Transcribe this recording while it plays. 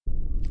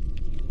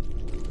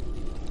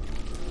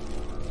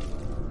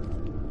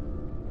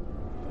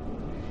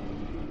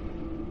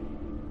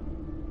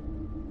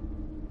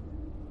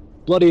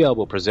Bloody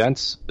Elbow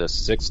presents the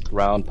 6th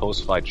Round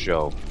Post-Fight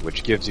Show,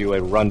 which gives you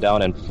a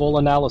rundown and full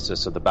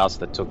analysis of the bouts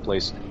that took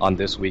place on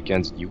this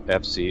weekend's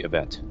UFC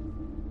event.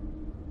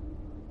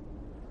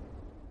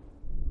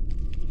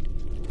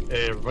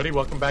 Hey everybody,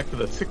 welcome back to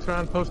the 6th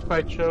Round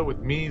Post-Fight Show with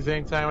me,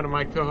 Zane Simon, and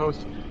my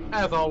co-host,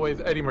 as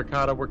always, Eddie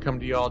Mercado. We're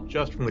coming to y'all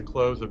just from the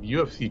close of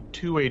UFC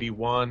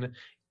 281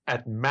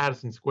 at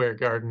Madison Square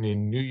Garden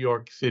in New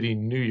York City,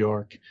 New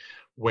York,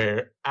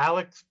 where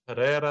Alex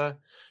Pereira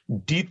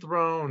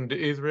dethroned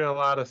Israel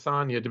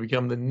Adesanya to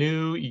become the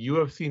new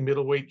UFC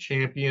middleweight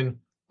champion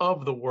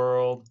of the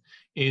world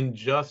in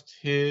just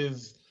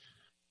his,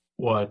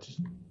 eighth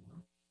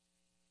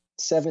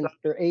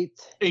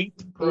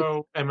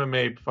pro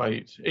MMA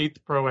fight.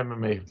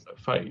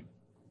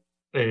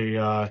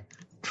 A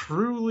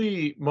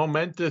truly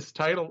momentous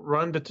title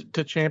run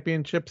to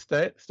championship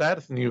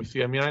status in the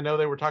UFC. I mean, I know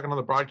they were talking on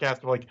the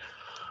broadcast of like,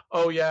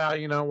 oh yeah,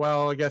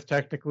 I guess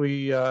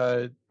technically,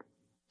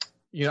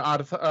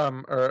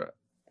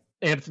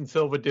 Anderson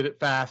Silva did it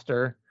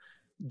faster,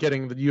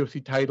 getting the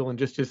UFC title in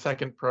just his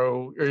second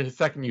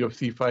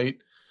UFC fight.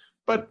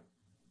 But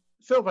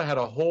Silva had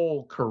a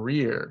whole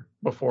career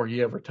before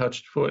he ever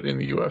touched foot in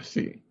the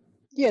UFC.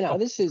 Yeah, no,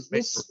 this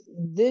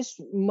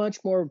much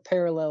more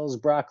parallels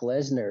Brock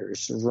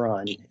Lesnar's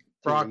run.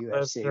 Brock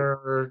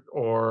Lesnar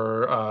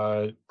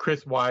or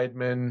Chris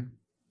Weidman,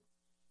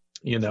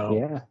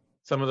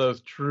 some of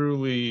those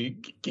truly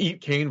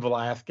Cain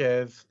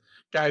Velasquez,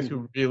 guys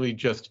who really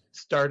just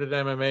started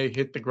MMA,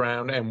 hit the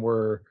ground, and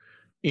were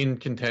in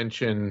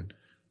contention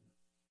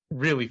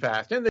really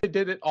fast. And they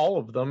did it, all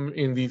of them,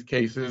 in these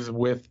cases,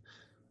 with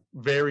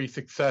very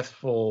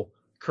successful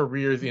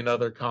careers in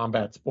other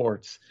combat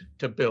sports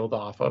to build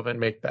off of and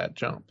make that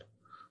jump.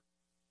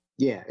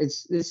 Yeah,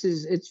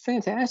 it's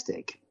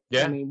fantastic.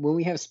 Yeah. I mean, when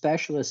we have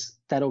specialists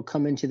that'll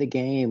come into the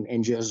game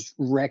and just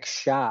wreck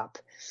shop,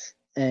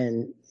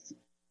 and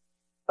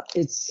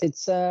it's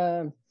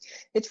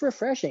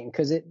refreshing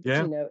because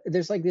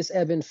there's like this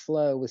ebb and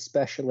flow with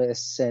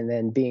specialists and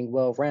then being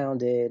well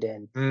rounded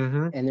and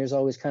there's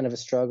always kind of a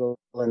struggle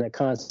and a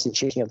constant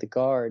chasing of the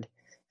guard.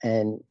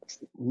 And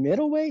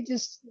middleweight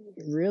just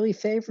really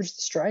favors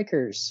the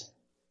strikers.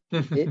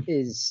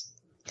 It's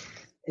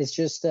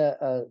just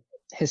a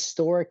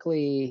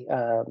historically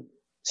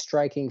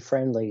striking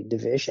friendly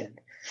division.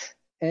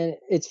 And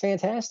it's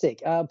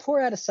fantastic. Poor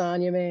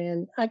Adesanya,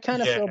 man. I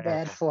kind of feel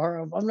bad for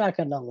him. I'm not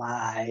going to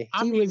lie.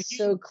 He was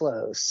so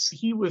close.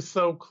 He was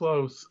so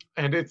close.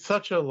 And it's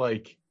such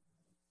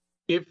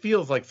it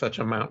feels like such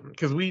a mountain,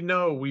 because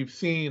we've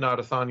seen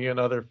Adesanya in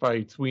other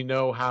fights. We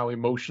know how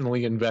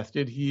emotionally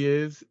invested he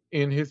is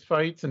in his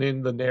fights and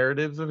in the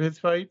narratives of his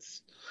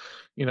fights.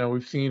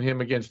 We've seen him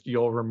against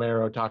Yoel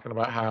Romero talking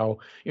about how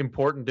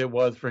important it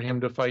was for him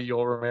to fight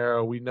Yoel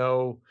Romero. We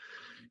know,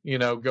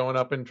 going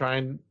up and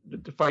trying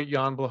to fight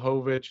Jan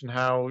Blachowicz and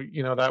how,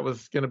 that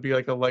was going to be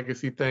like a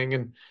legacy thing.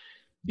 And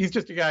he's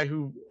just a guy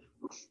who,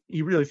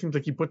 he really seems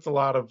like he puts a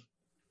lot of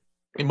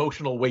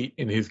emotional weight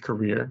in his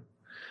career.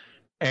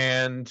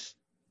 And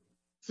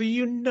so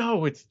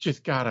it's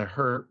just got to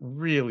hurt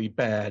really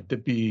bad to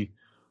be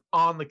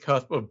on the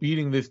cusp of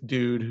beating this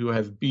dude who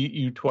has beat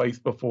you twice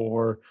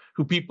before,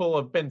 who people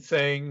have been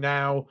saying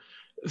now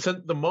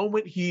since the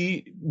moment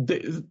he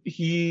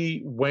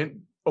went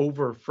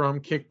over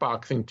from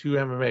kickboxing to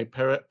MMA,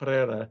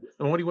 Pereira.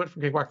 And when he went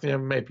from kickboxing to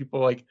MMA, people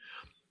were like,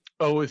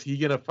 oh, is he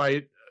going to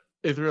fight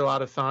Israel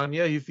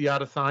Adesanya? He's the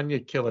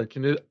Adesanya killer.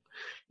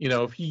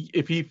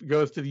 If he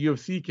goes to the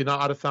UFC, can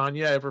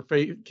Adesanya ever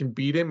can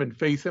beat him and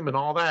face him and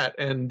all that?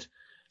 And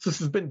so this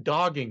has been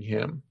dogging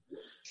him.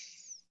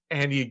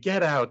 And you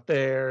get out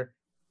there,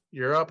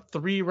 you're up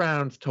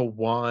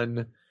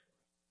 3-1,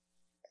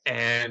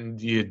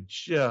 and you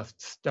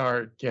just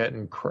start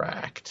getting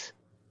cracked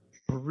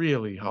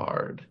really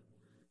hard.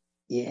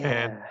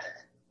 Yeah.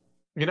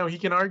 And, he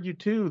can argue,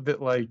 too, that,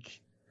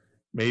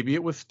 maybe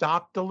it was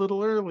stopped a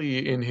little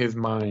early in his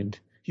mind.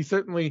 He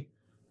certainly,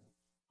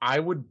 I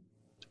would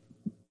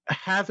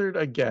hazard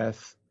a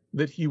guess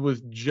that he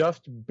was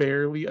just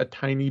barely a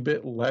tiny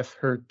bit less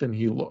hurt than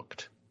he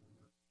looked.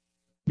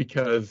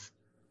 Because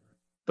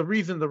the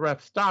reason the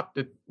ref stopped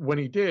it when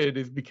he did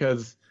is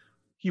because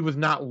he was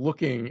not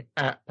looking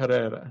at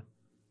Pereira.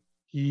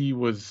 He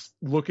was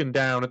looking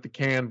down at the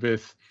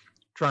canvas,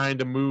 trying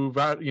to move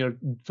out,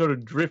 sort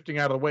of drifting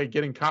out of the way,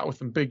 getting caught with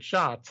some big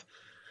shots.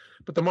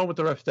 But the moment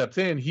the ref steps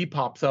in, he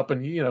pops up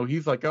and,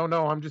 he's like, oh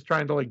no, I'm just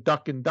trying to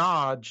duck and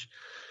dodge.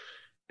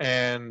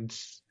 And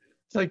it's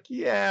like,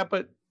 yeah,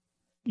 but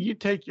you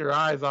take your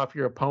eyes off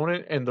your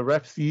opponent and the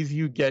ref sees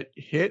you get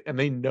hit and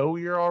they know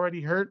you're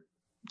already hurt,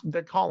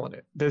 they're calling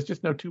it. There's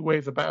just no two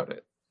ways about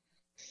it.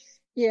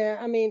 Yeah,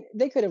 I mean,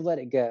 they could have let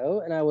it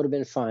go and I would have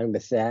been fine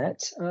with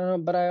that.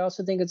 But I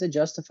also think it's a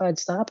justified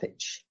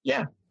stoppage.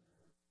 Yeah.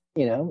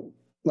 He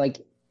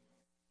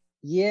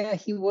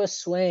was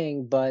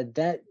swaying, but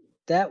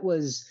that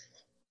was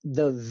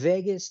the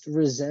vaguest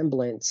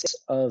resemblance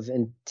of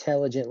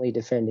intelligently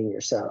defending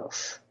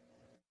yourself.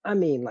 I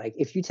mean, like,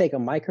 if you take a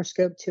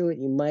microscope to it,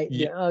 you might,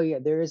 oh yeah,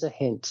 there is a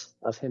hint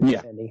of him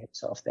defending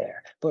himself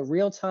there. But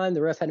real time,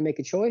 the ref had to make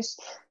a choice,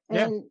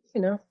 and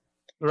the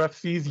ref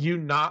sees you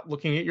not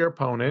looking at your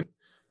opponent,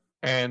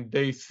 and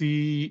they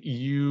see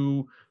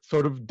you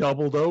sort of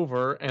doubled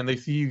over, and they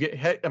see you get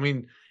hit. I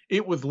mean,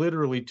 it was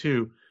literally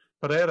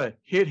Pereira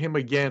hit him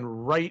again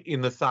right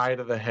in the side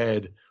of the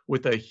head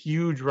with a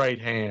huge right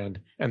hand,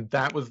 and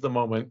that was the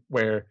moment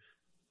where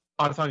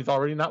Adesanya's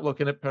already not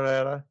looking at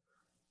Pereira.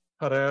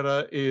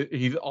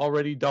 He's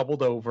already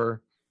doubled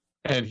over,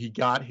 and he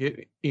got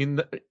hit in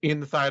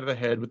the side of the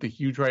head with the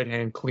huge right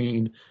hand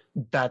clean.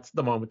 That's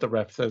the moment the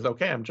ref says,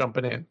 "Okay, I'm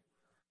jumping in,"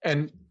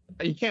 and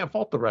you can't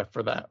fault the ref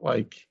for that.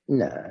 Like,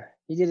 nah,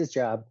 he did his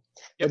job.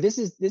 Yep. But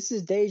this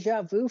is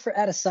deja vu for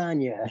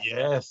Adesanya.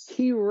 Yes,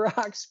 he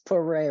rocks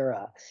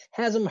Pereira,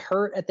 has him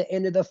hurt at the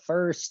end of the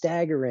first,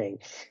 staggering.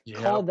 Yep.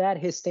 Call that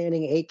his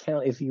standing 8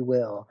 count, if you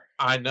will.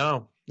 I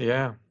know,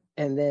 yeah.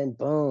 And then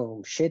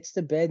boom, shits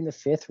the bed in the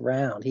 5th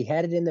round. He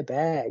had it in the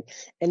bag,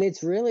 and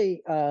it's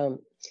really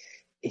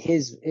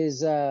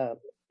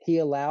he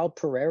allowed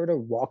Pereira to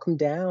walk him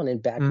down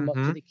and back him up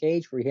to the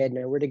cage where he had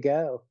nowhere to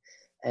go,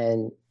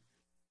 and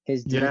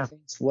his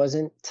defense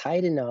wasn't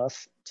tight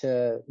enough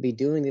to be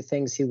doing the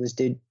things he was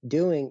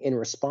doing in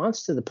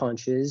response to the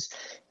punches,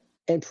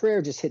 and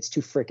Pereira just hits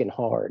too freaking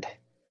hard.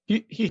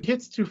 He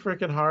hits too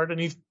freaking hard,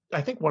 and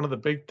I think one of the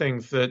big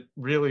things that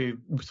really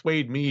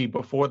swayed me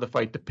before the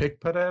fight to pick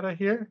Pereira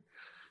here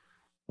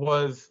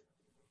was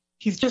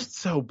he's just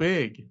so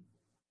big.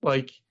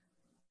 Like,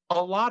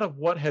 a lot of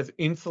what has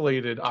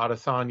insulated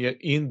Adesanya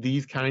in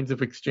these kinds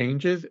of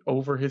exchanges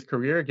over his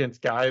career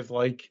against guys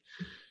like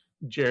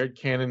Jared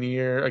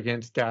Cannonier,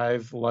 against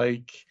guys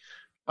like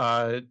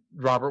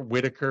Robert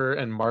Whittaker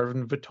and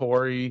Marvin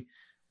Vettori,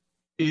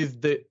 is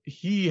that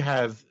he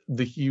has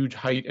the huge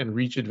height and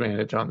reach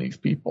advantage on these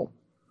people.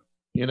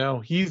 You know,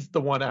 he's the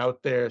one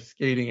out there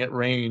skating at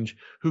range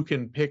who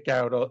can pick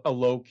out a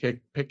low kick,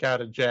 pick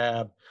out a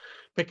jab,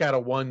 pick out a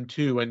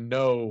 1-2, and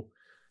know,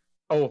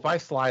 oh, if I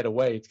slide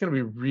away, it's going to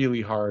be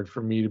really hard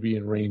for me to be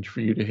in range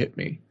for you to hit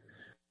me.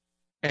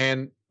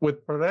 And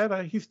with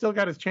Pereira, he's still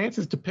got his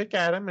chances to pick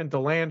at him and to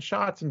land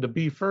shots and to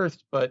be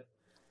first, but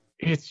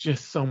it's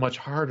just so much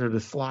harder to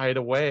slide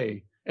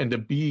away and to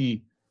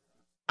be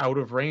out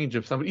of range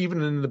of somebody,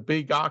 even in the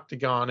big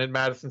octagon at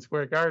Madison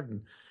Square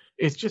Garden.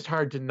 It's just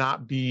hard to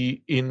not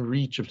be in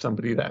reach of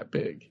somebody that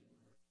big.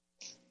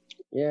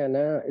 Yeah,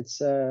 no, it's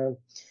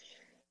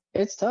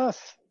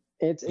tough.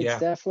 It's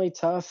definitely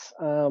tough.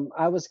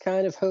 I was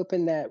kind of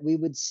hoping that we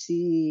would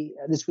see,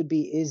 this would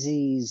be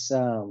Izzy's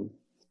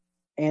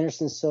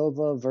Anderson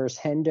Silva versus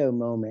Hendo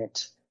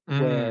moment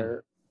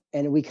where,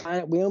 and we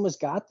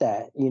almost got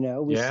that, you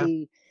know, we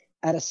see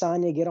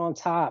Adesanya get on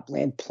top,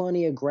 land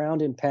plenty of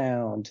ground and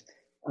pound.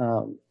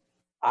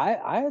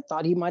 I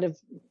thought he might have,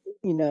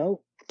 you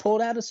know,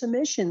 pulled out a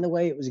submission the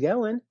way it was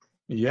going.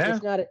 Yeah.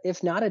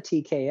 If not a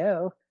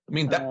TKO. I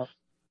mean, that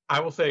I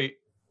will say,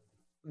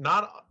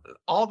 not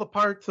all the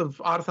parts of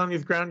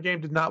Adesanya's ground game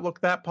did not look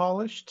that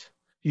polished.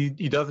 He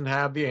doesn't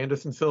have the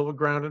Anderson Silva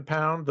ground and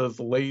pound, those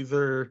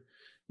laser,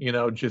 you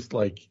know, just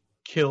like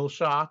kill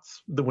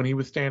shots when he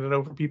was standing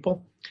over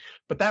people.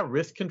 But that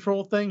wrist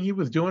control thing he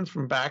was doing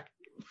from back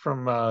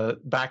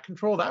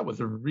control, that was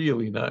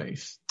really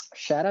nice.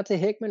 Shout out to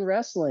Hickman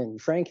Wrestling,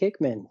 Frank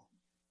Hickman.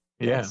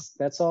 Yeah,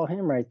 that's all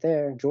him right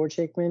there, George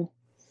Hickman.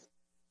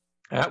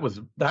 That was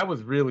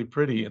really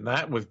pretty, and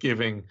that was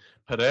giving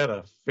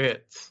Pereira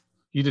fits.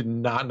 He did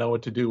not know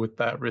what to do with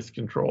that wrist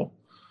control.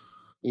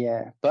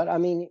 Yeah, but I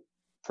mean,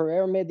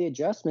 Pereira made the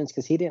adjustments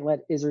because he didn't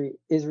let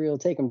Israel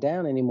take him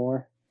down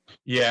anymore.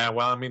 Yeah,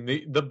 well, I mean,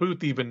 the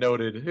booth even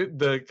noted,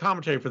 the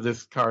commentary for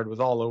this card was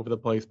all over the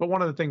place, but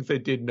one of the things they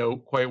did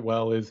note quite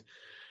well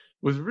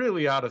was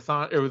really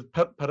Adesanya. It was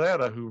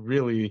Pereira who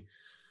really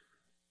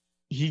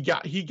he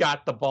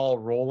got the ball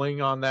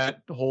rolling on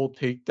that whole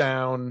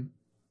takedown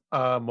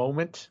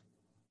moment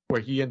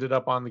where he ended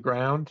up on the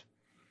ground.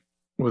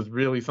 Was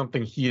really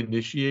something he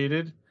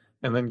initiated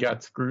and then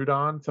got screwed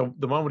on. So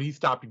the moment he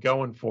stopped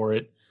going for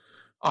it,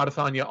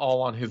 Adesanya,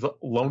 all on his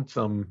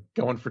lonesome,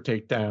 going for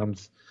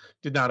takedowns,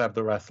 did not have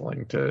the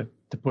wrestling to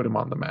put him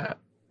on the mat.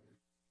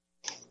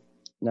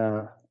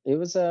 No, it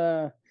was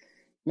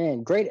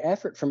great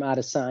effort from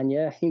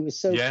Adesanya. He was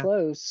so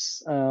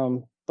close,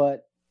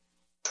 but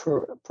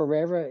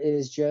Pereira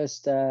is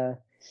just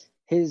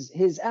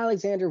his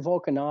Alexander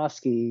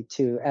Volkanovski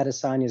to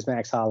Adesanya's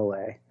Max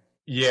Holloway.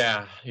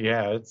 Yeah,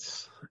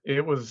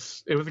 it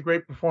was a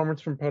great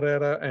performance from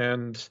Pereira,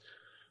 and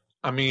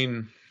I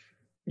mean,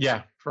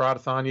 for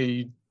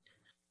Adesanya,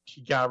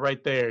 he got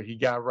right there. He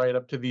got right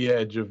up to the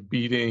edge of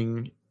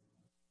beating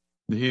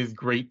his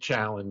great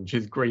challenge,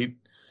 the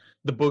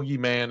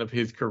boogeyman of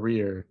his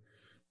career,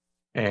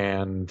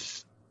 and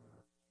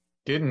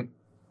didn't,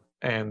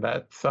 and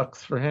that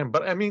sucks for him.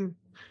 But I mean,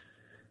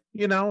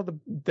 you know,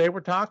 they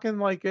were talking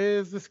like,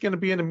 is this going to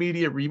be an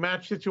immediate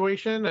rematch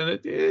situation? And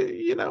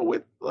you know,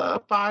 with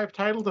 5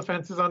 title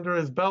defenses under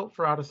his belt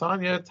for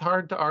Adesanya, it's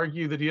hard to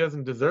argue that he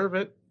doesn't deserve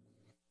it.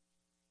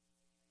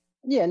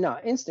 Yeah, no,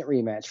 instant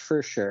rematch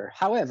for sure.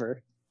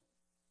 However,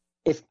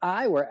 if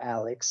I were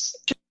Alex,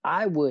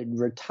 I would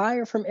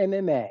retire from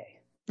MMA.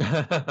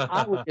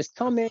 I would just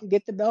come in,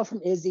 get the belt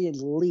from Izzy,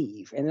 and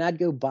leave, and then I'd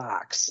go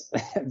box.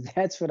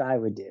 That's what I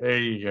would do. There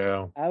you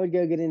go. I would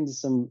go get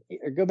into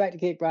or go back to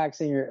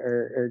kickboxing,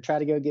 or try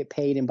to go get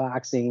paid in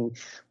boxing.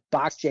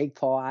 Box Jake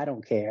Paul, I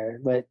don't care,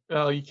 but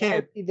you can't. That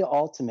would be the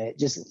ultimate.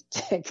 Just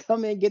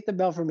come in, get the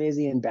belt from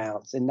Izzy, and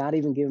bounce, and not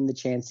even give him the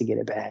chance to get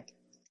it back.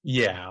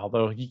 Yeah,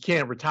 although you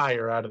can't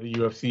retire out of the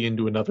UFC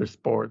into another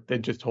sport. They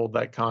just hold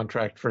that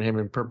contract for him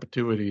in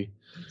perpetuity.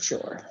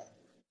 Sure.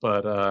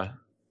 But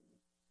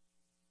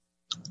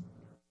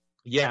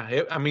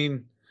yeah, I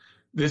mean,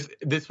 this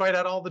fight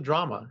had all the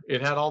drama.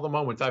 It had all the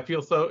moments. I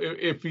feel so.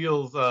 It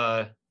feels.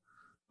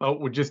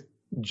 We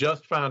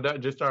just found out.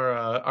 Just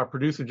our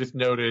producer just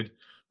noted.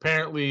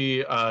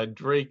 Apparently,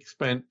 Drake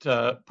spent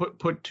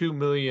put $2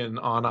 million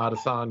on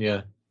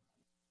Adesanya.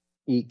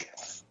 Eek.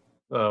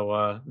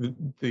 So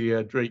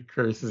the Drake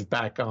curse is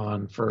back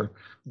on for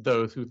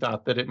those who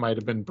thought that it might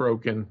have been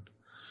broken.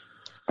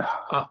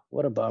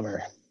 What a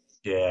bummer.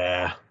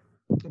 Yeah,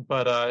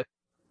 but I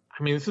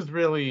mean, this is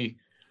really.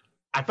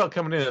 I felt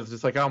coming in, it was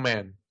just like, oh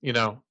man,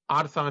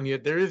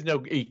 Adesanya. There is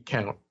no 8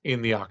 count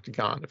in the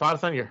octagon. If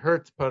Adesanya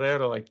hurts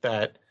Pereira like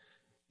that,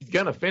 he's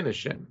gonna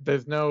finish him.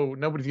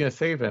 Nobody's gonna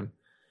save him.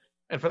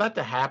 And for that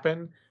to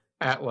happen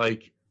at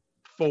like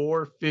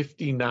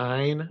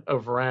 4:59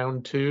 of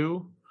round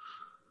 2,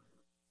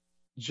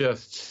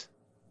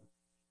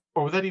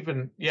 or was that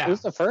even? Yeah, it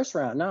was the first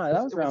round. No,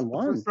 that was round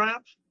 1. First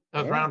round?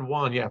 That was round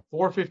 1. Yeah,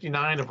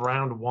 4:59 of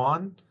round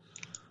 1.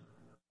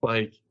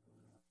 Like,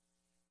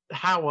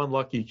 how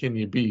unlucky can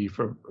you be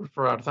for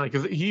Adesanya?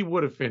 Because he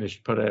would have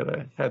finished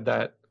Pereira had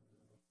that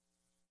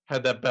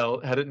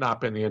belt, had it not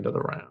been the end of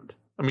the round.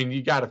 I mean,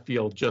 you got to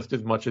feel just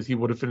as much as he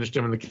would have finished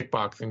him in the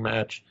kickboxing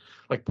match.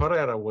 Like,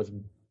 Pereira was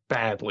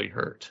badly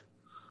hurt.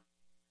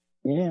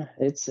 Yeah,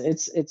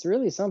 it's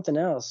really something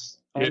else,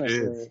 honestly.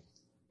 It is.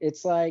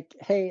 It's like,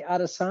 hey,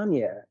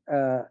 Adesanya,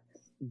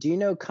 do you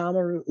know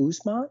Kamaru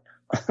Usman?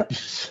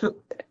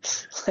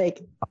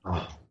 Like,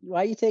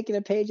 why are you taking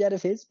a page out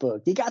of his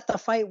book? You got the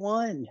fight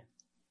won.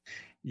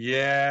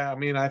 Yeah, I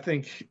mean, I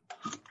think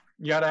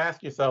you got to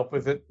ask yourself,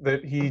 is it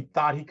that he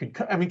thought he could?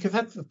 I mean, because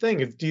that's the thing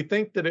is, do you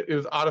think that it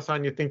was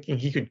Adesanya thinking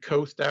he could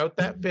coast out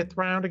that 5th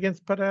round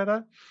against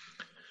Pereira?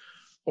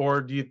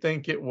 Or do you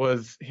think it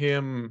was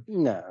him?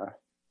 No,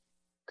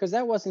 because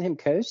that wasn't him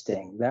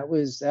coasting. That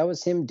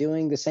was him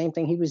doing the same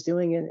thing he was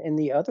doing in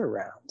the other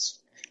rounds.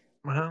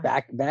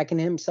 Uh-huh. Backing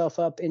himself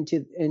up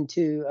into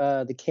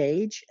the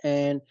cage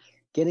and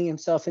getting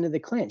himself into the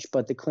clinch,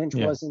 but the clinch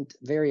wasn't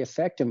very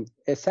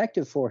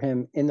effective for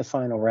him in the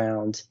final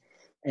round.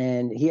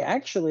 And he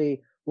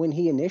actually, when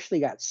he initially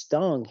got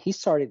stung, he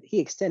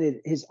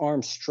extended his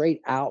arm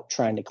straight out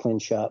trying to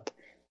clinch up,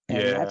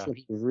 and that's when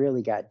he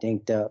really got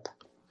dinked up.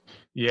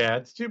 Yeah,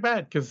 it's too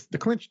bad because the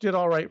clinch did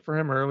all right for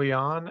him early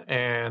on,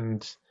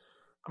 and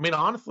I mean,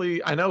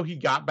 honestly, I know he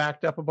got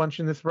backed up a bunch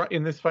in this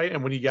fight,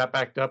 and when he got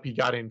backed up, he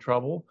got in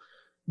trouble.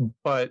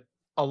 But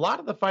a lot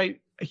of the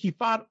fight, he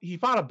fought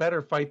a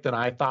better fight than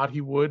I thought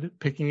he would,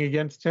 picking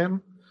against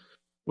him,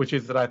 which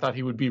is that I thought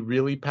he would be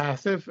really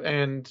passive.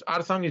 And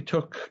Adesanya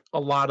took a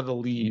lot of the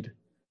lead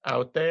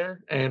out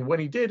there, and when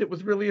he did, it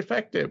was really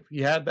effective.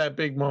 He had that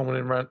big moment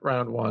in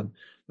round 1.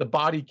 The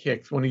body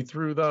kicks, when he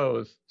threw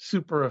those,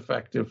 super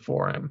effective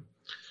for him.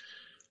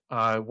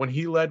 When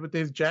he led with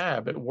his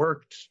jab, it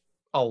worked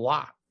a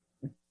lot.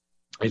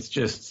 It's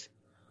just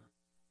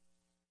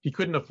he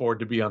couldn't afford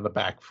to be on the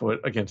back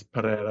foot against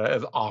Pereira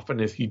as often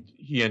as he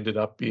ended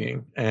up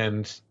being,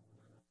 and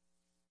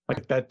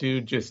like that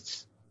dude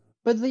just.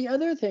 But the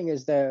other thing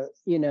is that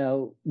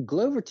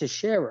Glover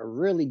Teixeira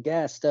really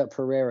gassed up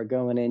Pereira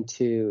going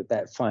into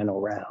that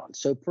final round.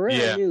 So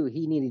Pereira knew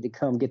he needed to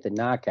come get the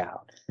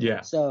knockout.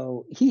 Yeah.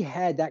 So he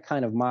had that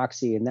kind of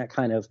moxie and that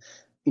kind of,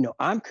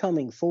 I'm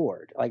coming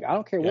forward. Like, I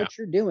don't care what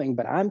you're doing,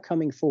 but I'm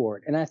coming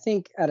forward. And I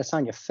think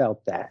Adesanya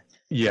felt that.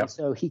 Yeah. And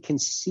so he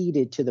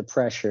conceded to the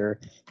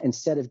pressure.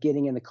 Instead of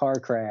getting in the car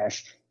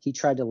crash, he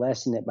tried to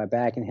lessen it by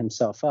backing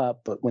himself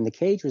up. But when the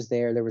cage was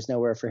there was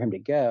nowhere for him to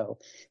go.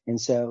 And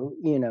so,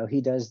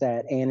 he does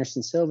that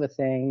Anderson Silva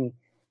thing.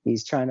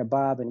 He's trying to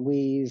bob and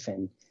weave,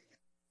 and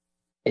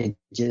it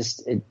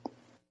didn't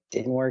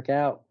work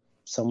out.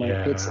 Someone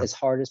hits as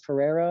hard as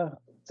Pereira,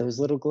 those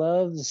little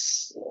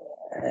gloves.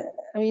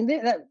 I mean,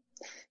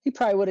 he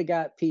probably would have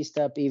got pieced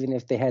up even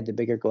if they had the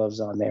bigger gloves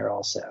on there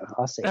also.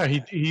 I'll say that.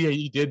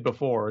 He did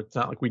before. It's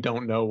not like we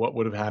don't know what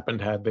would have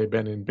happened had they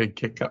been in big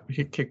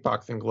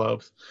kickboxing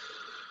gloves.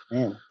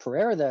 Man,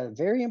 Pereira,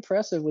 very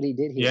impressive what he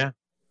did here.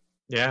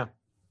 Yeah.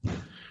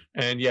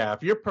 And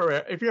if you're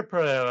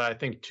Pereira, I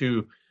think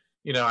too,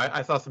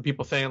 I saw some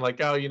people saying like,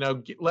 oh,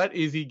 let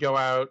Izzy go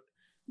out,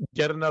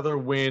 get another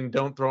win.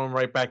 Don't throw him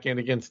right back in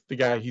against the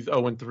guy he's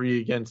 0-3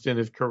 against in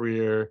his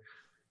career.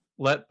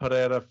 Let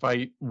Pereira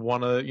fight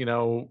one of,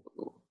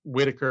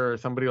 Whitaker or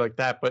somebody like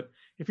that. But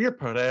if you're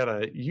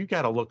Pereira, you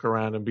got to look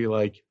around and be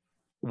like,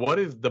 what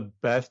is the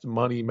best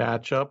money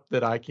matchup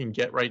that I can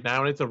get right now?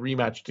 And it's a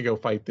rematch to go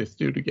fight this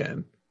dude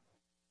again.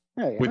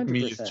 Oh, yeah, with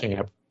me as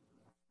champ.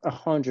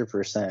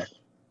 100%.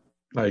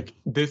 Like,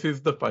 this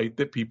is the fight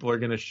that people are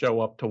going to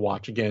show up to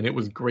watch again. It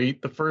was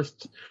great the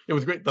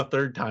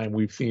third time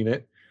we've seen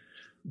it,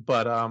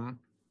 but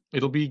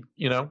it'll be,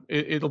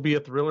 it'll be a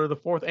thriller the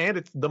fourth, and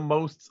it's the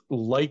most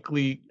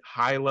likely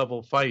high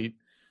level fight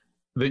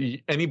that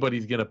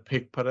anybody's going to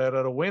pick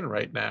Pereira to win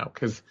right now,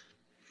 because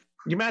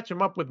you match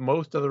him up with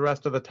most of the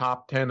rest of the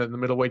top 10 in the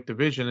middleweight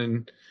division,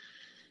 and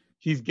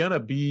he's going to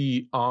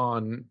be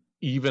on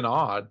even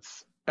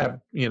odds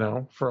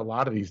for a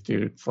lot of these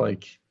dudes,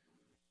 like,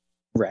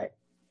 right.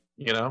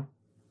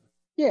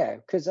 Yeah,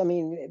 because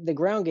the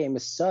ground game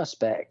is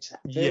suspect,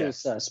 very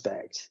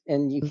suspect,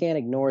 and you can't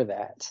ignore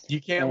that. You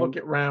can't look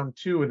at round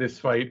 2 of this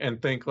fight and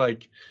think,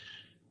 like,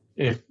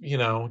 if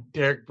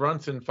Derek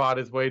Brunson fought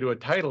his way to a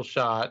title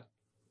shot,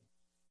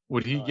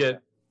 would he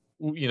get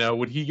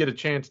a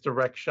chance to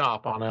wreck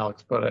shop on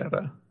Alex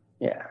Pereira?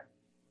 Yeah.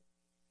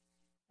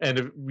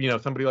 And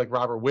if somebody like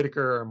Robert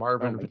Whittaker or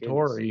Marvin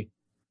Vettori,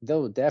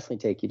 they'll definitely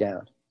take you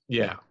down.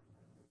 Yeah.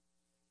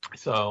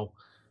 So.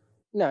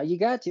 No, you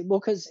got to. Well,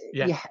 because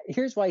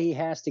here's why he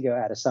has to go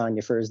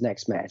Adesanya for his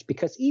next match.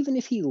 Because even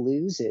if he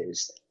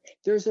loses,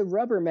 there's a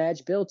rubber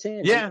match built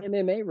in. Yeah. An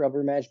MMA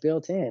rubber match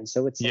built in.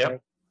 So it's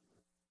like,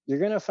 you're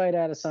going to fight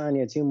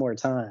Adesanya 2 more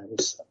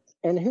times.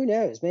 And who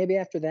knows? Maybe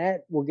after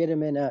that, we'll get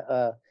him in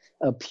a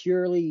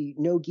purely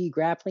no-gi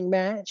grappling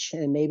match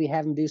and maybe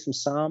have him do some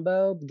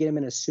sambo, get him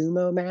in a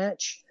sumo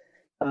match,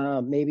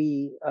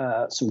 maybe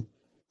some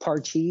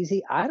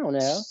parcheesi. I don't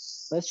know.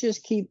 Let's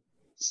just keep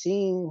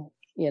seeing,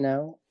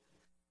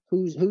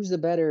 who's the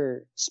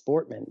better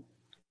sportman.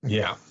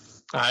 Yeah.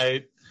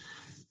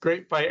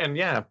 Great fight. And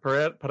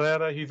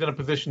Pereira, he's in a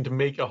position to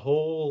make a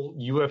whole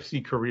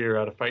UFC career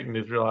out of fighting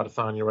Israel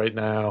Adesanya right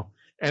now.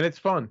 And it's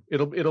fun.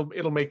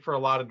 It'll make for a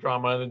lot of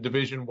drama in a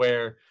division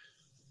where,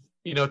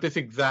 at this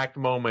exact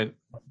moment,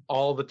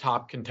 all the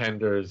top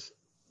contenders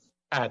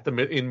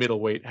in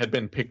middleweight had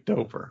been picked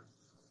over.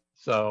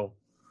 So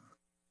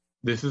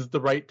this is the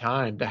right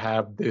time to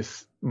have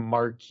this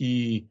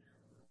marquee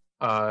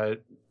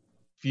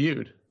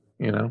feud,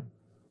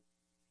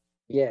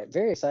 Yeah,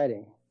 very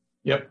exciting.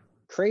 Yep.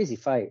 Crazy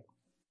fight.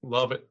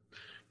 Love it.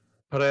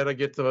 Pereira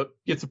gets a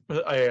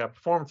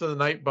performance of the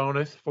night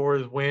bonus for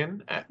his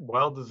win.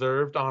 Well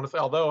deserved, honestly.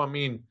 Although,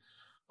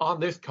 on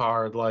this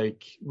card,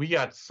 like, we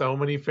got so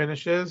many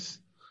finishes.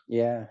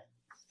 Yeah.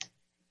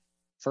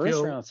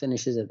 First round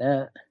finishes at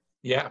that.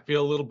 Yeah, I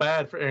feel a little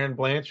bad for Erin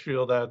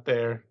Blanchfield out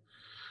there.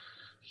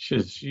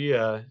 She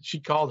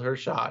called her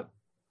shot.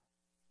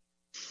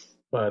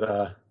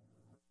 But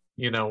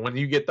when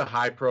you get the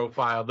high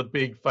profile, the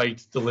big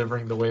fights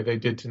delivering the way they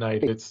did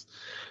tonight,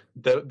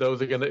 they're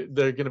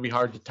gonna be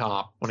hard to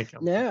top when it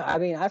comes. No,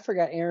 I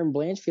forgot Erin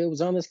Blanchfield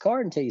was on this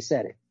card until you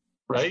said it.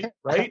 Right,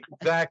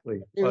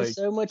 exactly. There was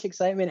so much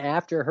excitement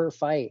after her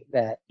fight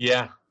that.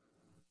 Yeah.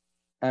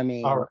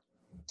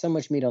 So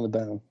much meat on the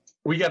bone.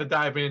 We got to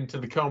dive into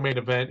the co-main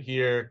event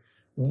here.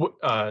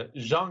 Zhang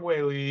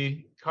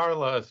Weili,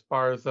 Carla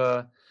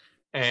Esparza,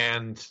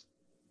 and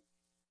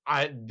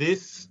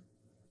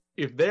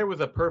if there was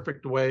a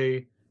perfect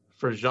way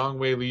for Zhang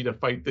Weili to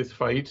fight this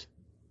fight,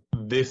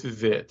 this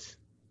is it.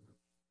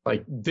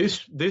 Like, this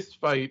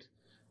fight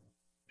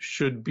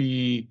should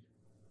be.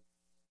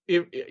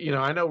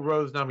 I know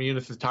Rose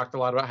Namajunas has talked a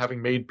lot about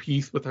having made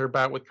peace with her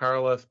bout with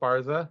Carla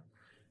Esparza.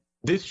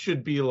 This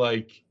should be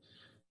like,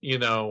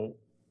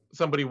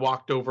 somebody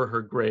walked over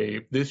her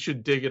grave. This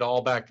should dig it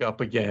all back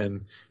up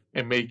again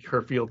and make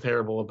her feel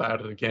terrible about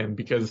it again,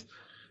 because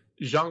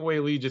Zhang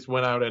Weili just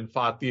went out and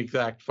fought the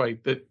exact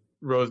fight that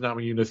Rose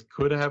Namajunas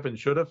could have and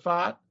should have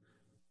fought,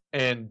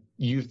 and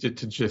used it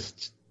to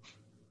just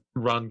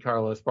run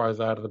Carla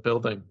Esparza out of the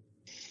building.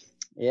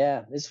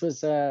 Yeah, this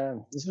was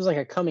like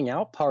a coming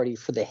out party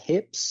for the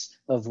hips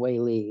of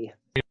Weili.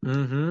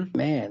 Mm-hmm.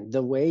 Man,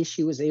 the way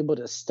she was able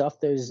to stuff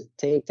those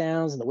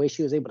takedowns and the way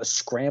she was able to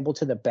scramble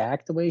to the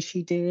back the way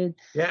she did,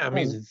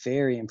 was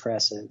very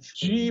impressive.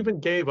 She even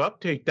gave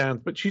up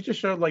takedowns, but she just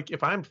showed, like,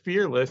 if I'm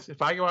fearless,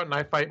 if I go out and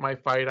I fight my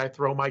fight, I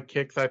throw my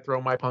kicks, I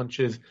throw my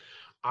punches,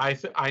 I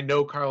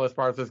know Carla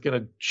Esparza is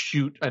going to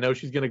shoot. I know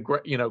she's going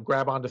to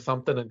grab onto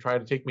something and try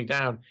to take me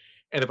down.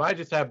 And if I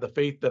just have the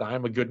faith that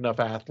I'm a good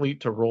enough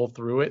athlete to roll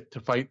through it, to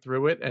fight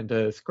through it, and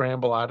to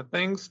scramble out of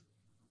things,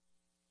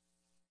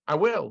 I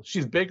will.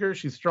 She's bigger.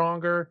 She's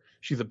stronger.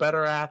 She's a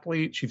better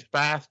athlete. She's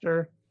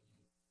faster.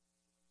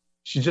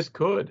 She just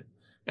could.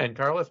 And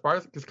Carla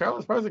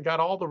Esparza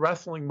got all the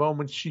wrestling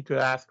moments she could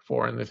ask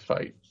for in this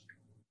fight.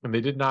 And they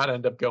did not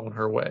end up going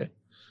her way.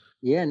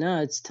 Yeah,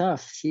 no, it's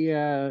tough. She,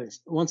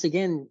 once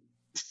again,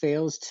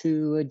 fails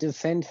to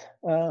defend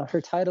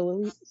her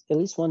title at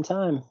least one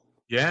time.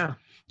 Yeah.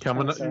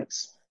 Coming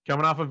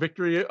off a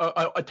victory,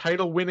 a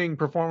title-winning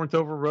performance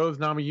over Rose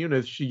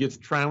Namajunas, she gets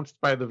trounced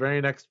by the very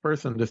next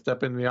person to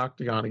step in the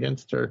octagon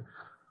against her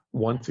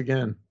once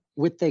again.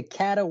 With the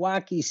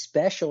Katawaki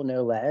special,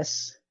 no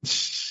less.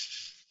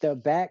 The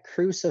back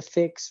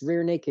crucifix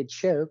rear naked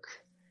choke.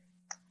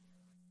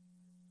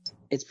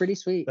 It's pretty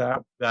sweet.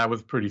 That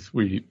was pretty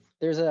sweet.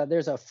 There's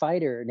a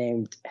fighter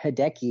named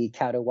Hideki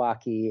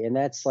Katawaki, and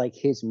that's like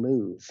his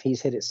move.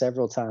 He's hit it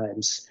several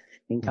times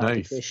in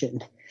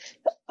competition.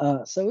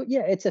 Nice. So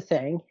yeah, it's a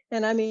thing.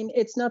 And I mean,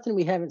 it's nothing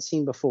we haven't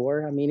seen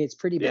before. I mean, it's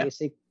pretty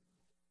basic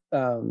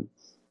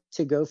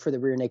to go for the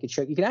rear naked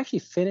choke. You can actually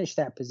finish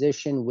that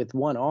position with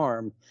one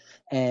arm,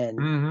 and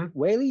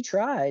Weili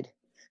tried.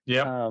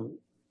 Yeah.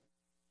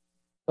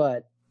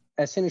 But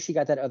as soon as she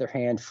got that other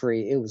hand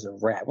free, it was a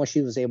wrap. Once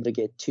she was able to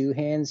get two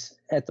hands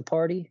at the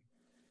party,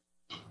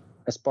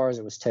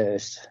 Esparza was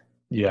toast.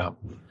 Yeah.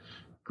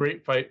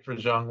 Great fight for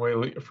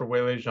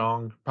Weili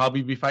Zhang.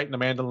 Probably be fighting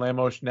Amanda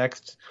Lemos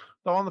next.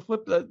 Though on the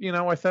flip,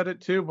 I said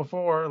it too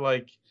before,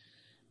 like,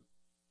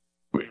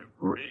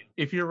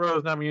 if you're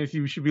Rose Namajunas,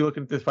 you should be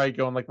looking at this fight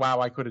going like, wow,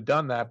 I could have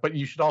done that. But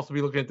you should also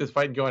be looking at this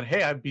fight and going,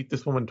 hey, I beat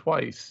this woman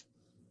twice.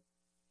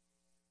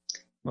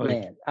 Like,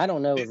 man, I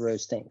don't know what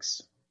Rose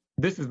thinks.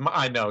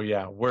 I know,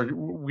 yeah.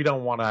 We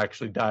don't want to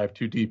actually dive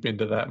too deep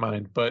into that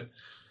mind, but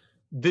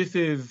this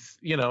has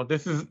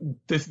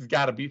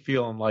got to be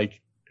feeling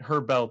like her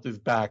belt is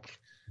back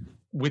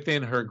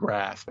within her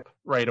grasp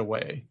right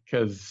away,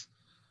 because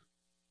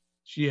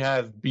she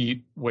has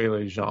beat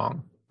Weili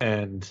Zhang,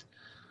 and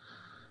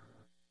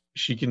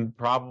she can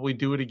probably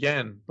do it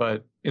again.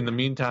 But in the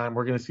meantime,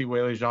 we're going to see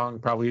Weili Zhang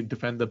probably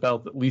defend the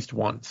belt at least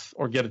once,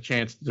 or get a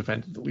chance to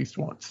defend it at least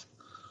once.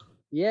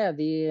 Yeah,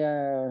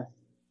 the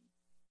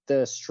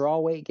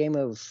strawweight game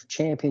of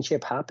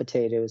championship hot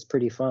potato is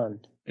pretty fun.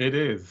 It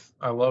is.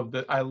 I love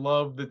that. I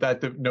love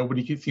that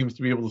nobody seems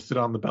to be able to sit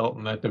on the belt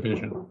in that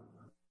division.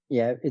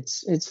 Yeah,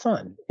 it's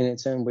fun in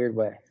its own weird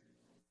way.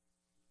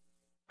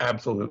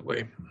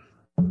 Absolutely.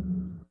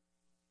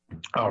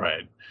 All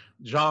right.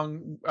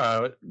 Zhang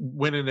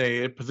winning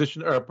a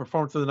position or a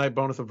performance of the night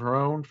bonus of her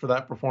own for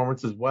that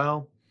performance as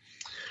well.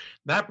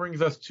 That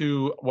brings us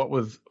to what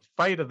was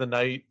fight of the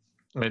night,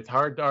 and it's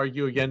hard to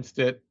argue against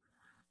it.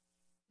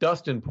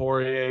 Dustin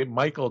Poirier,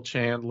 Michael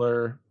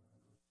Chandler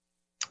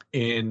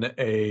in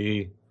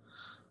a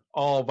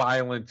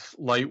all-violence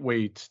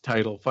lightweight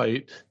title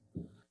fight.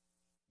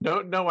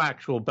 No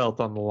actual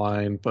belt on the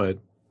line, but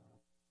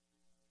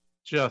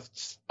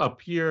just a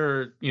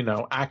pure,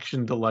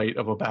 action delight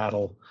of a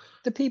battle.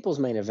 The people's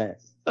main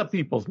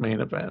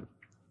event.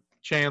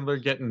 Chandler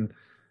getting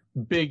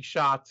big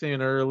shots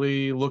in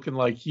early, looking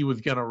like he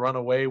was going to run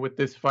away with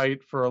this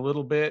fight for a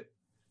little bit,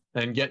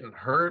 and getting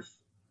hurt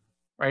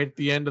right at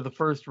the end of the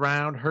first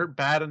round. Hurt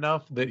bad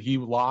enough that he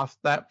lost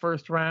that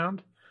first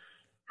round.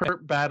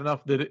 Hurt bad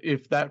enough that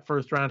if that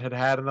first round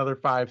had another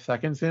 5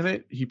 seconds in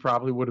it, he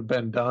probably would have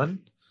been done.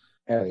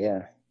 Oh,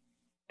 yeah.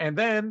 And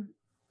then,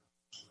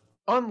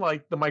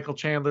 unlike the Michael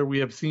Chandler we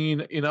have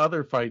seen in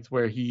other fights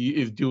where he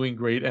is doing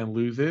great and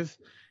loses,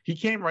 he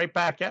came right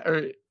back out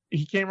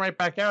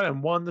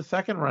and won the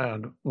second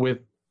round with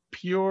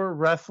pure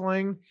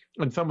wrestling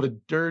and some of the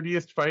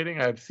dirtiest fighting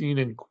I've seen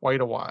in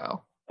quite a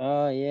while.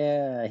 Oh,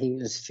 yeah. He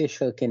was fish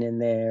hooking in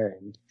there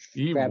and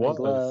grabbing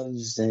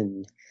gloves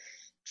and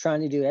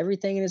trying to do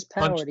everything in his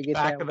power to get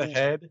back of the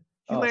head.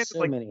 He landed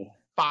so many.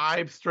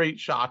 5 straight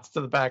shots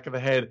to the back of the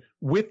head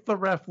with the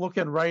ref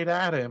looking right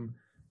at him,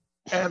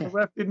 and the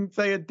ref didn't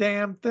say a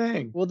damn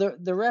thing. Well,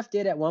 the ref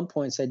did at one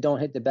point say, don't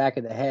hit the back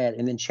of the head,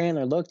 and then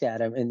Chandler looked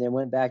at him and then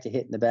went back to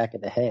hitting the back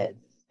of the head.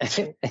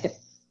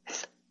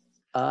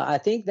 I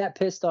think that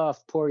pissed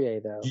off Poirier,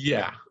 though.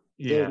 Yeah.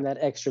 Gave him that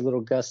extra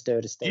little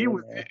gusto to stay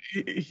in there.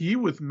 He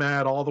was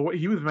mad all the way.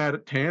 He was mad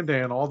at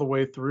Tandan all the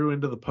way through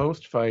into the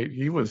post fight.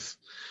 He was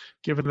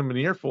giving him an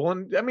earful,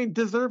 and I mean,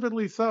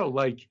 deservedly so.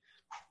 Like,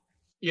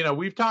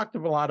 we've talked a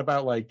lot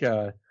about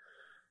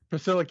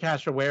Priscilla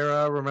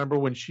Cachoeira. Remember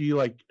when she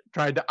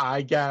tried to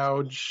eye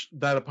gouge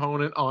that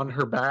opponent on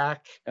her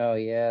back? Oh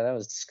yeah, that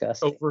was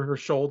disgusting. Over her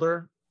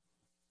shoulder.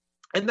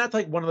 And that's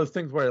one of those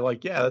things where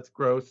that's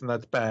gross and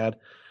that's bad.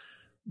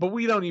 But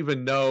we don't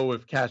even know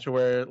if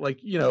Cachoeira,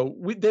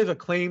 there's a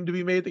claim to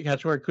be made that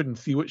Cachoeira couldn't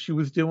see what she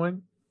was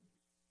doing.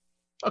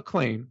 A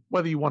claim,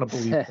 whether you want to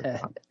believe it or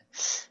not.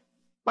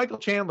 Michael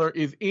Chandler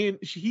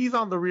he's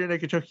on the rear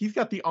naked choke. He's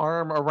got the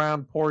arm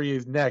around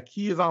Poirier's neck.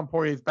 He is on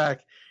Poirier's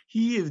back.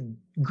 He is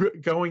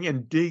going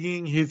and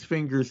digging his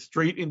fingers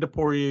straight into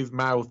Poirier's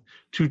mouth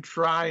to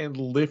try and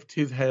lift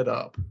his head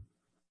up.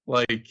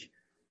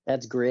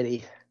 That's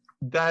gritty.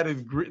 That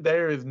is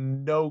there is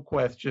no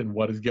question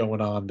what is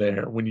going on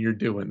there when you're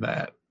doing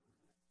that.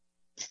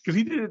 Because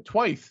he did it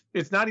twice.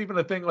 It's not even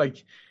a thing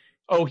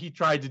he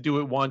tried to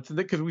do it once.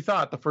 Because we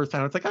saw it the first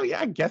time. It's oh,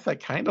 yeah, I guess that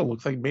kind of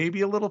looks like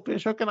maybe a little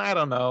fish hook, and I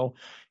don't know.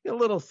 A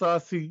little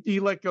sus. He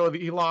let go.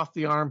 He lost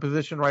the arm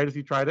position right as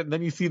he tried it. And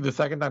then you see the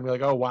second time, you're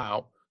like, oh,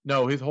 wow.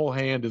 No, his whole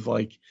hand is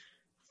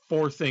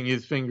forcing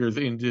his fingers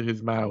into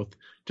his mouth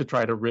to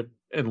try to rip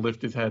and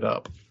lift his head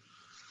up.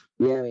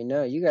 Yeah, I mean,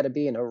 no, you got to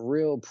be in a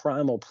real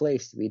primal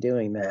place to be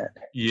doing that.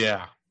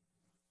 Yeah.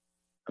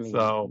 I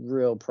mean,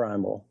 real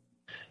primal.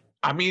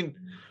 I mean,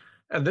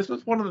 and this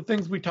was one of the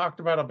things we talked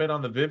about a bit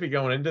on the Vivi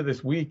going into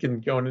this week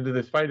and going into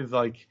this fight is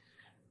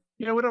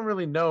we don't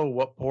really know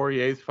what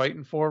Poirier's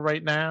fighting for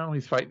right now.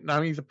 He's fighting,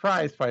 he's a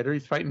prize fighter.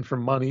 He's fighting for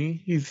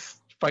money.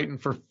 He's fighting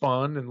for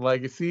fun and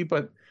legacy,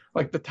 but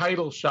like the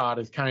title shot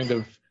is kind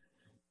of,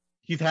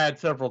 he's had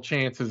several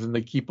chances and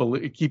it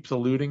keeps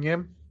eluding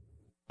him.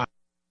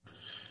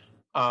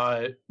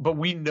 But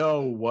we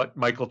know what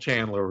Michael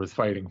Chandler was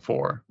fighting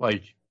for.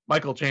 Like,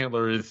 Michael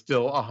Chandler is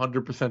still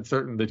 100%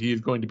 certain that he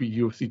is going to be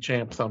UFC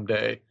champ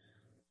someday.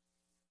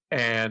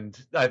 And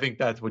I think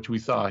that's what we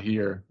saw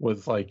here,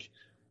 was like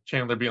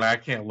Chandler being like,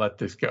 I can't let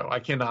this go. I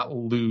cannot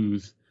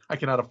lose. I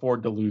cannot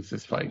afford to lose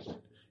this fight.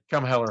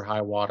 Come hell or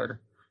high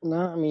water.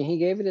 No, I mean, he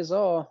gave it his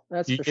all.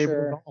 That's for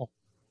sure.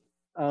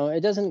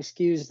 It doesn't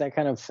excuse that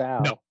kind of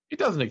foul. No, it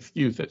doesn't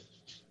excuse it.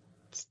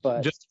 But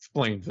it just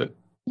explains it.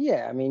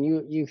 Yeah, I mean,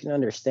 you can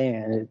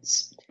understand.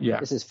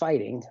 This is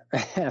fighting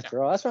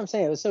after all. That's what I'm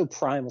saying. It was so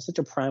primal, such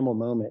a primal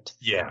moment.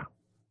 Yeah.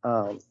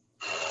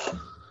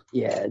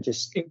 Yeah,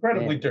 just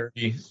incredibly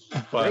dirty.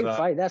 But, great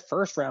fight. That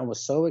first round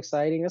was so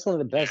exciting. That's one of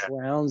the best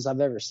rounds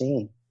I've ever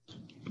seen.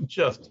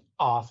 Just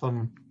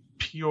awesome,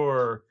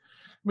 pure.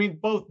 I mean,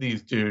 both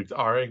these dudes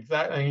are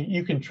exactly.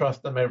 You can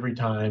trust them every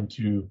time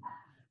to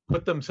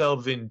put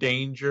themselves in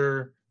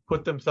danger,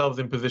 put themselves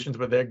in positions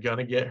where they're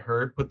gonna get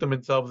hurt, put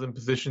themselves in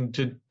position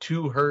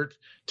to hurt,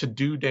 to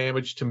do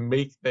damage, to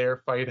make their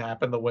fight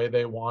happen the way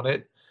they want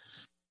it.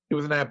 It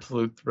was an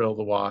absolute thrill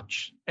to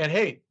watch. And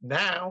hey,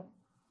 now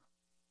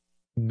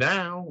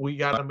we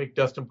gotta make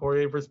Dustin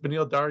Poirier versus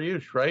Beneil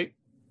Dariush, right?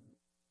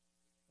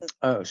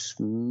 Oh,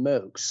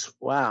 smokes.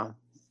 Wow.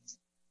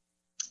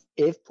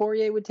 If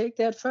Poirier would take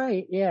that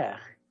fight, yeah.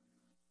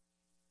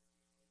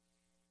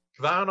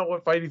 Because I don't know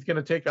what fight he's going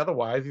to take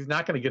otherwise. He's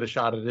not going to get a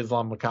shot at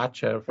Islam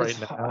Makhachev right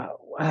now.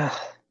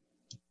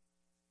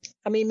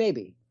 I mean,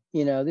 maybe.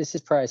 This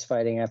is prize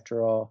fighting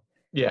after all.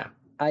 Yeah.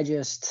 I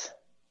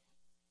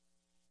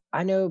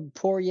know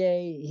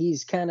Poirier,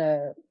 he's kind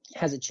of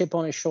has a chip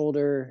on his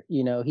shoulder.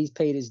 He's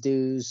paid his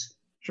dues.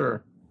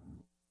 Sure.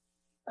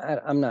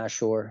 I'm not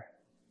sure.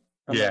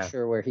 I'm not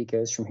sure where he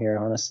goes from here,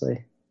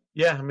 honestly.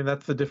 Yeah, I mean,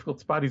 that's the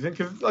difficult spot he's in,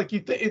 because like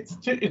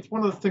it's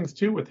one of those things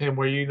too with him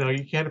where you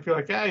kind of feel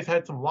like he's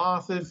had some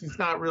losses. He's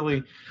not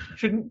really,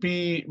 shouldn't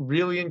be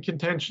really in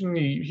contention.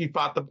 He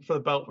fought for the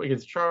belt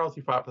against Charles.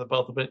 He fought for the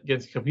belt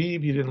against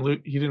Khabib. He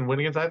didn't win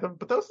against either.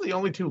 But those are the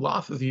only two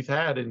losses he's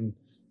had in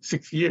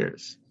 6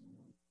 years.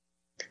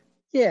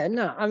 Yeah,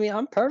 no, I mean,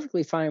 I'm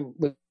perfectly fine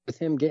with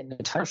him getting a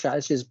title shot.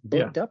 It's just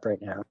booked up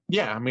right now.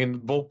 Yeah, I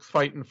mean, Volk's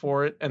fighting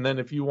for it. And then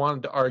if you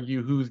wanted to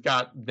argue who's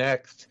got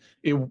next,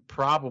 it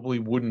probably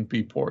wouldn't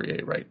be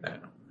Poirier right now.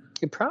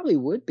 It probably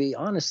would be,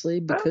 honestly,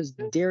 because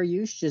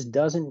Dariush just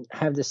doesn't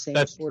have the same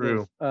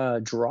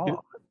of draw.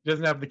 He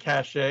doesn't have the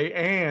cachet,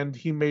 and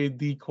he made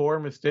the core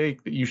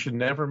mistake that you should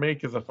never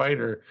make as a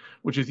fighter,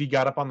 which is he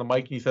got up on the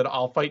mic and he said,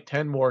 I'll fight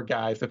 10 more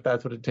guys if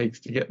that's what it takes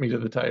to get me to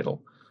the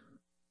title.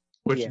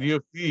 Which the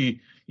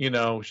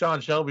UFC,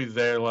 Sean Shelby's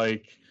there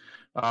like,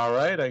 all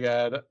right,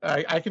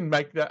 I can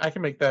make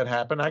that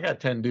happen. I got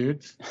 10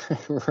 dudes.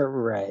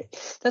 Right.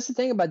 That's the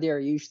thing about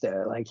Dariush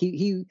though. Like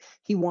he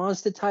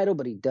wants the title,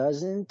 but he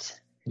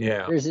doesn't.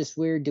 Yeah. There's this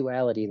weird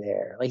duality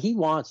there. Like he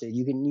wants it.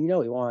 He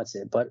wants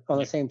it, but on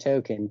the same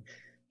token,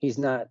 he's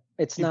not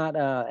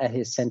at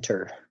his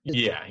center.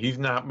 Yeah, he's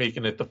not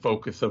making it the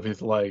focus of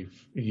his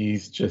life.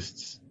 He's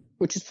just,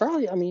 which is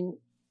probably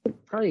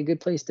a good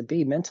place to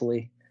be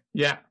mentally.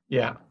 Yeah.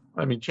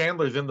 I mean,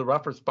 Chandler's in the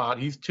rougher spot.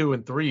 He's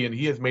 2-3, and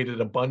he has made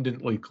it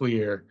abundantly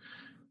clear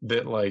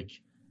that, like,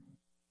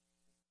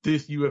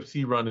 this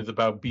UFC run is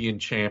about being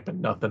champ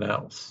and nothing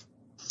else.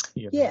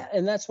 Yeah,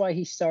 and that's why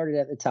he started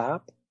at the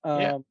top.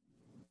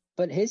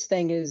 But his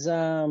thing is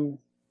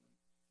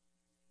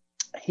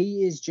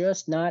he is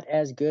just not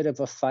as good of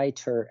a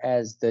fighter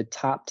as the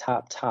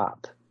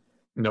top.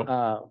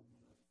 Nope.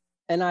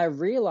 And I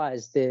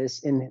realized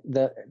this in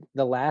the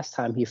last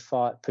time he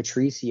fought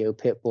Patricio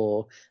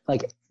Pitbull.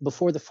 Like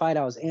before the fight,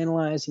 I was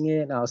analyzing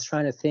it and I was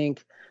trying to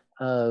think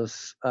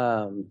of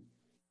who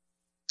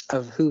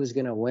was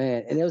going to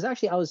win. And it was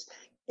actually, I was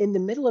in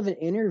the middle of an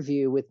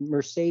interview with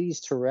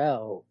Mercedes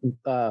Terrell,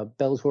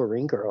 Bellator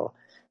ring girl.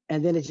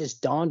 And then it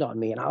just dawned on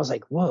me and I was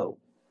like, whoa,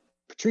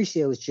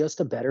 Patricio is just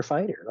a better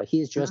fighter. Like he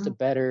is just a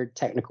better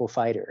technical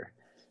fighter.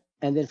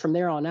 And then from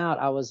there on out,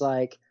 I was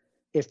like,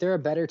 if they're a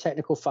better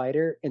technical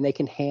fighter and they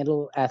can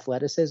handle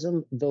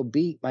athleticism, they'll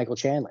beat Michael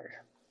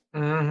Chandler.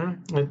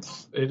 Mm-hmm.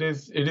 It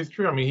is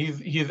true. I mean,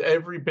 he's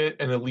every bit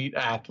an elite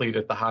athlete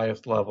at the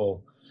highest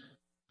level,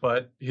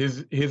 but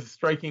his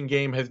striking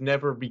game has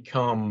never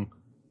become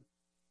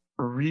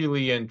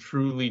really and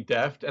truly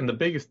deft. And the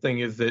biggest thing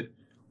is that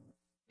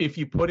if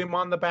you put him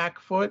on the back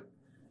foot,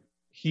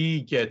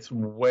 he gets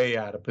way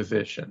out of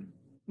position.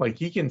 Like,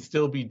 he can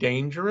still be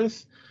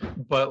dangerous,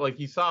 but like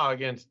you saw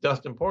against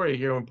Dustin Poirier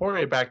here, when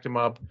Poirier backed him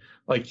up,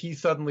 like he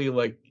suddenly,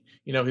 like,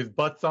 his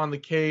butt's on the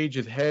cage,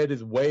 his head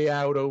is way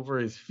out over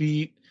his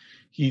feet.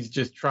 He's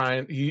just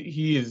trying,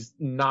 he is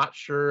not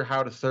sure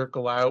how to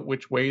circle out,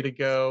 which way to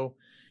go.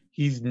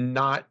 He's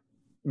not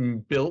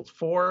built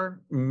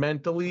for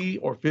mentally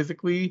or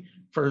physically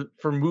for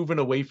moving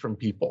away from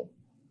people,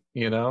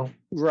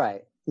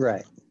 Right.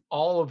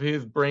 All of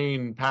his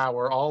brain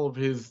power, all of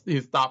his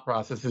thought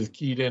process is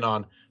keyed in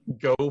on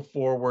go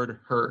forward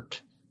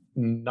hurt,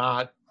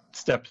 not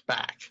steps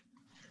back.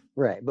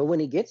 Right. But when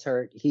he gets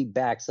hurt, he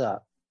backs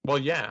up. Well,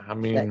 yeah, I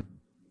mean,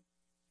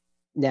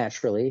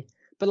 naturally.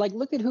 But like,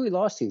 look at who he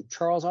lost to: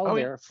 Charles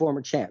Oliveira,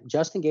 former champ;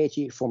 Justin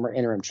Gaethje, former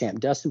interim champ;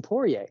 Dustin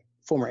Poirier,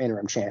 former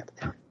interim champ.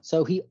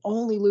 So he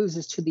only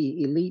loses to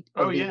the elite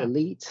of the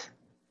elite.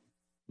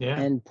 Yeah.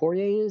 And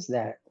Poirier is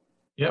that.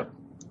 Yep.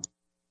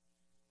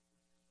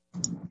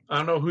 I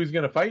don't know who's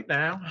going to fight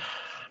now,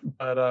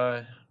 but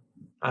I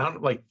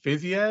don't like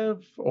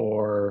Fiziev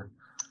or.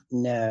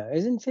 No,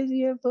 isn't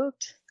Fiziev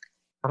booked?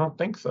 I don't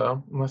think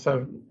so.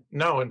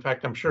 No, in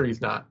fact, I'm sure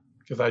he's not,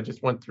 because I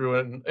just went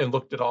through and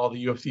looked at all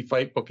the UFC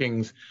fight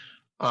bookings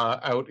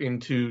out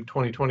into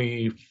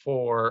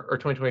 2024 or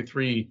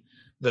 2023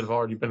 that have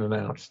already been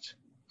announced.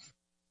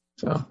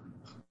 So,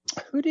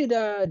 who did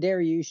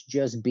Dariush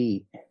just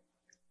beat?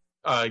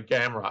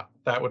 Gamrot.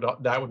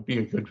 That would be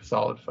a good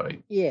solid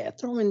fight. Yeah,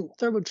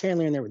 throw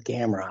Chandler in there with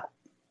Gamrot.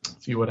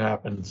 See what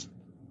happens.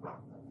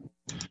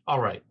 All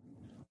right,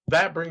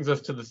 that brings us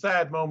to the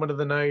sad moment of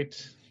the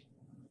night.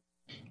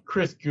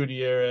 Chris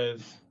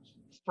Gutierrez,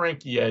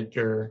 Frankie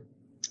Edgar.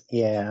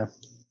 Yeah.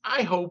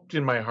 I hoped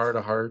in my heart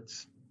of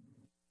hearts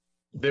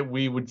that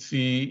we would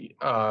see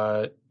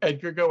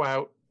Edgar go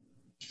out,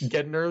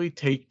 get an early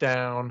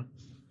takedown,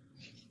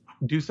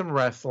 do some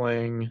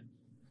wrestling,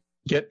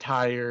 get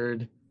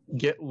tired,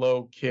 get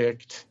low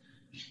kicked,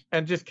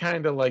 and just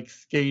kind of like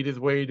skate his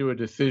way to a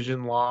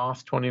decision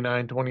loss,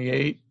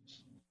 29-28,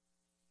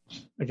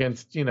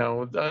 against,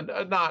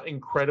 not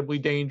incredibly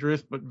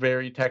dangerous, but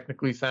very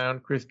technically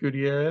sound Chris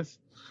Gutierrez.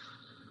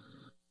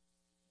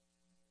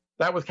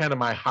 That was kind of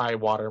my high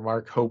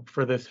watermark hope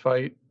for this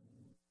fight.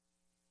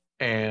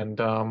 And,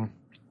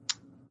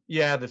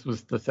 this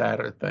was the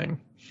sadder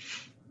thing.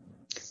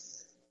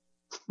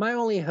 My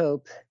only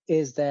hope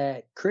is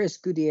that Chris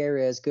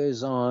Gutierrez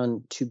goes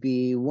on to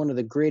be one of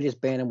the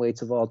greatest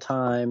bantamweights of all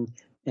time,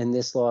 and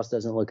this loss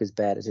doesn't look as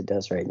bad as it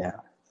does right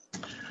now.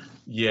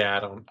 Yeah,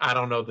 I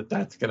don't know that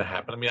that's going to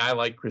happen. I mean, I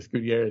like Chris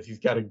Gutierrez. He's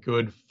got a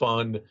good,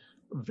 fun,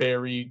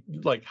 very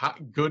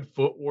good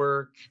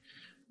footwork,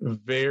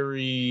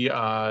 very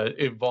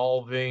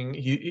evolving.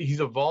 He's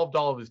evolved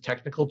all of his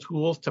technical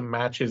tools to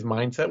match his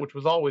mindset, which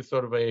was always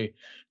sort of a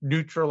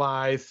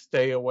neutralize,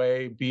 stay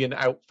away, be an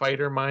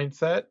outfighter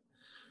mindset.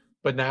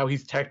 But now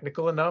he's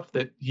technical enough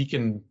that he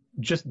can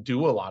just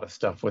do a lot of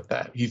stuff with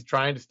that. He's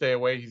trying to stay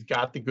away. He's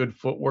got the good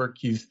footwork.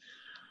 He's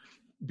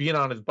being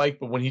on his bike,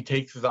 but when he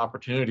takes his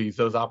opportunities,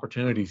 those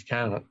opportunities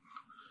count.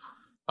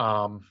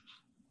 I'm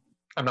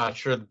not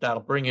sure that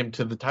that'll bring him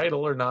to the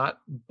title or not,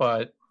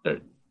 but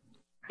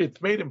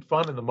it's made him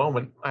fun in the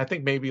moment. I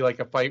think maybe like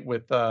a fight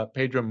with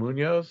Pedro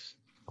Munoz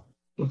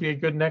would be a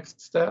good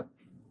next step.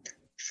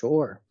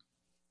 Sure.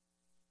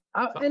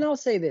 And I'll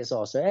say this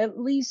also. At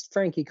least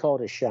Frankie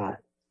called a shot.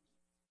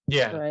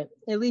 Yeah. Right.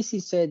 At least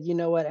he said, you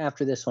know what,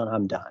 after this one,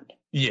 I'm done.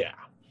 Yeah.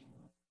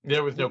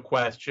 There was no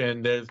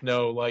question. There's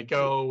no like,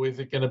 oh, is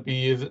it going to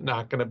be? Is it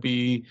not going to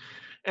be?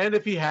 And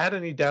if he had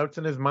any doubts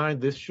in his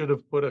mind, this should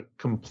have put a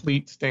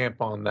complete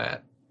stamp on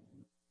that.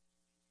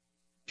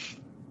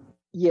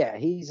 Yeah,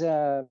 he's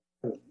man.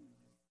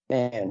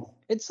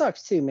 It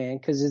sucks too, man,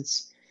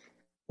 because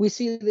we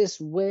see this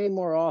way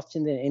more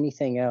often than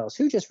anything else.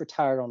 Who just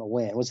retired on a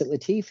win? Was it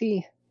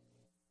Latifi?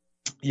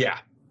 Yeah.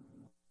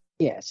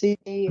 Yeah. See,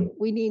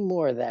 we need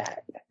more of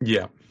that.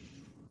 Yeah.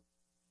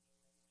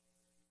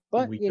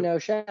 But,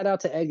 shout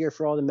out to Edgar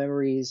for all the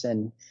memories,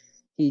 and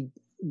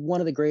one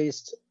of the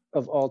greatest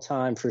of all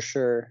time for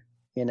sure.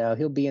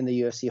 He'll be in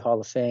the UFC Hall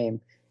of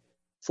Fame.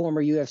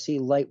 Former UFC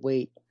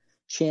lightweight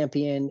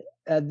champion.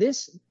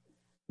 This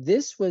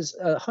was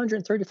a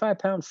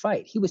 135-pound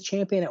fight. He was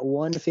champion at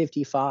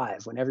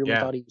 155 when everyone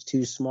thought he was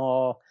too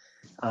small,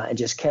 and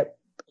just kept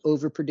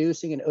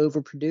overproducing,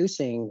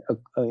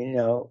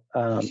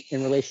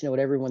 in relation to what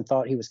everyone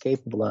thought he was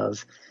capable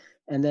of.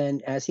 And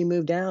then as he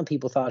moved down,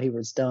 people thought he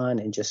was done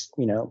and just,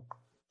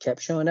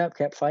 kept showing up,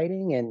 kept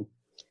fighting. And,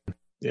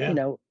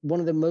 one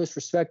of the most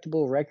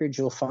respectable records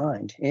you'll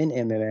find in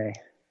MMA.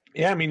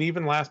 Yeah, I mean,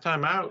 even last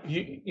time out,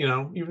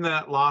 even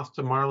that loss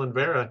to Marlon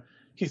Vera,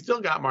 he still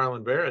got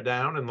Marlon Vera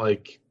down and,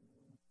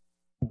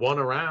 won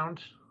a round.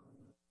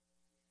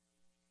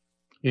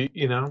 He's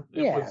been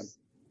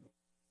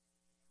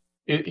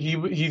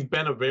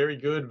a very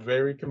good,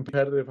 very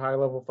competitive,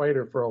 high-level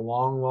fighter for a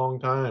long, long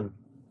time.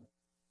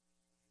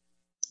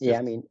 Yeah,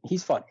 I mean,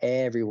 he's fought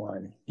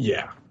everyone.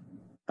 Yeah.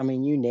 I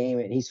mean, you name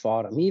it, he's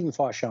fought him. He even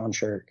fought Sean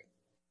Shirk.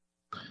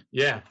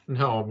 Yeah,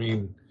 no, I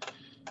mean,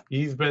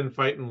 he's been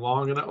fighting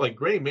long enough. Like,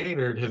 Gray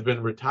Maynard has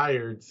been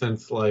retired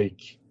since, when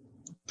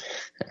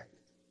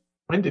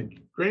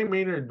did Gray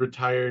Maynard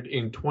retired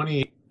in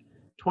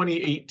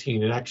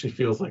 2018? It actually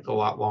feels like a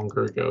lot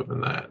longer ago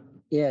than that.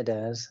 Yeah, it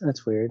does.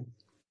 That's weird.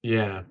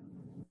 Yeah.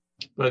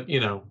 But,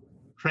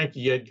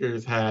 Frankie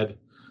Edgar's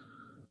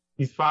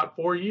he's fought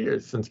 4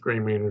 years since Gray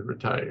Maynard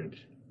retired.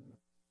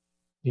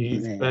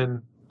 His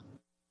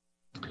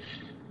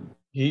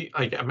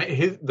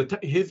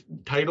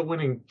title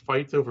winning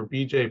fights over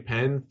BJ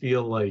Penn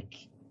feel like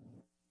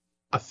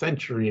a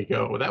century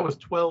ago. That was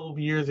 12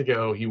 years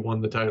ago he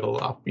won the title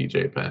off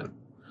BJ Penn.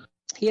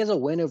 He has a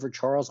win over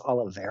Charles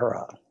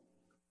Oliveira.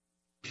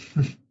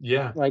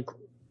 Yeah. Like,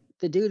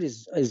 the dude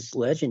is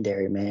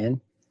legendary,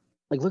 man.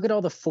 Like, look at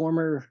all the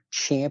former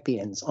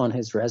champions on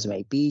his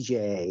resume.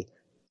 BJ,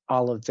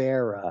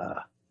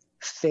 Oliveira,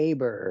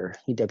 Faber,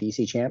 he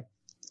WC champ,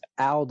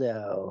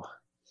 Aldo.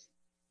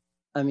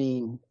 I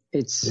mean,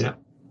 it's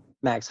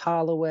Max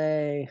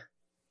Holloway.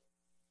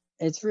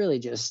 It's really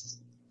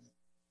just,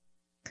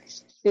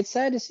 it's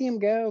sad to see him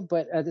go,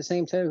 but at the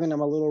same token,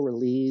 I'm a little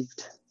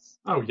relieved.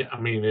 Oh, yeah. I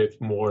mean,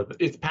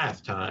 it's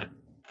past time.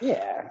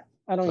 Yeah.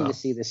 I don't need to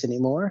see this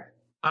anymore.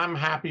 I'm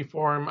happy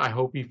for him. I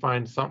hope he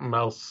finds something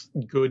else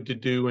good to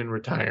do in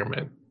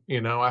retirement.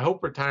 You know, I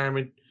hope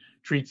retirement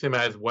treats him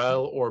as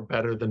well or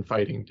better than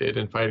fighting did,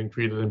 and fighting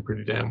treated him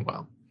pretty damn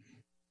well.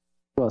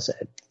 Well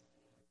said.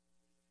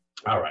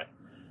 All right.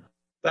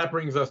 That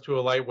brings us to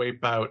a lightweight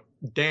bout.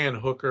 Dan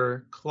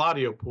Hooker,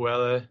 Claudio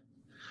Puella,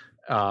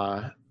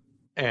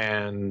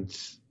 and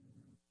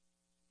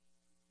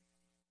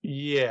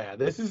yeah,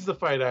 this is the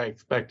fight I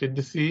expected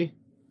to see,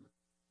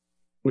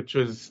 which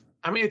was,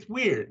 I mean, it's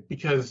weird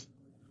because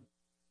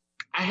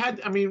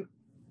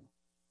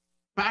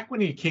back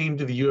when he came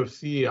to the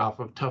UFC off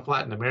of Tough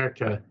Latin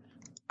America,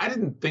 I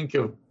didn't think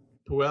of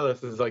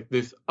Puelles as like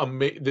this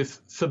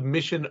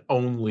submission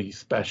only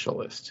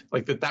specialist,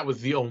 like that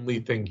was the only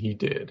thing he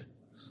did.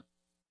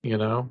 You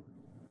know,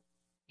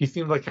 he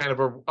seemed like kind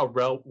of a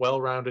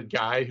well-rounded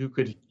guy who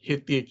could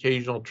hit the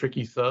occasional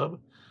tricky sub.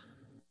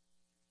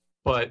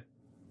 But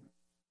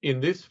in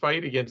this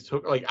fight against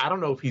Hooker, like, I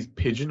don't know if he's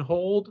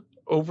pigeonholed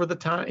over the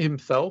time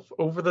himself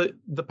over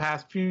the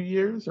past few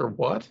years or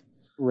what.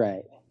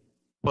 Right.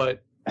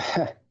 But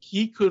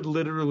he could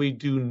literally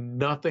do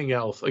nothing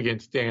else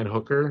against Dan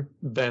Hooker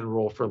than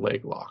roll for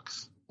leg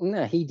locks.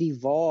 No, he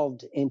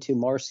devolved into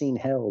Marcin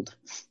Held.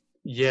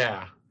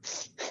 Yeah.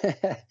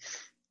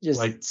 Just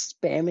like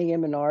spamming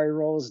Imanari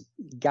rolls.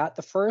 Got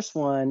the first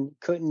one,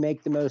 couldn't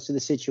make the most of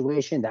the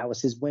situation. That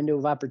was his window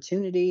of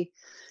opportunity.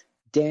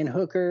 Dan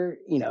Hooker,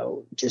 you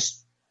know,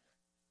 just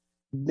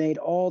made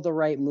all the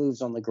right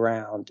moves on the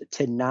ground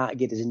to not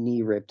get his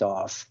knee ripped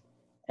off.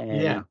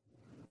 And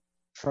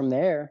from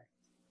there,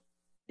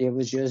 it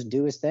was just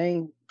do his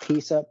thing,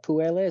 piece up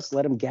Puelles,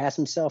 let him gas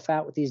himself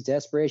out with these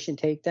desperation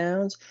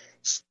takedowns,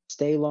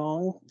 stay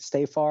long,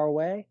 stay far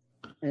away.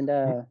 And,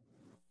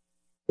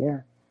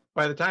 yeah.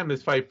 By the time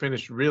this fight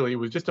finished, really, it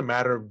was just a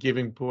matter of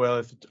giving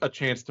Puelles a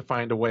chance to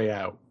find a way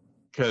out.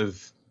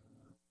 Because,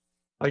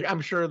 like,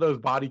 I'm sure those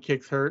body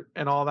kicks hurt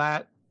and all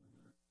that.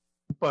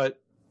 But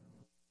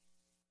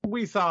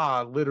we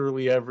saw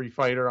literally every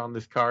fighter on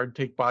this card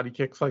take body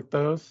kicks like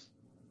those.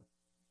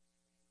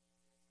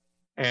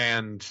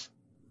 And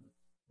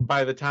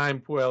by the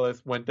time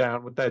Puelles went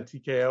down with that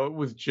TKO, it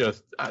was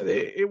just,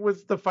 it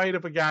was the fight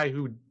of a guy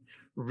who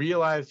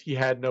realized he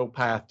had no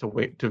path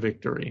to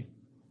victory.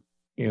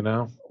 You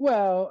know?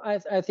 Well,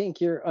 I think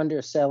you're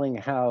underselling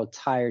how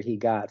tired he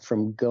got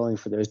from going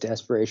for those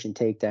desperation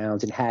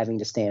takedowns and having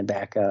to stand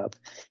back up.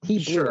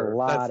 He blew a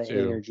lot of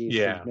energy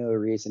for no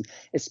reason,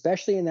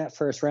 especially in that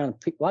first round.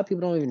 A lot of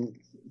people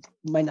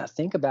might not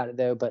think about it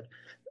though, but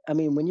I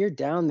mean, when you're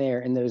down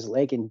there in those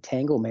leg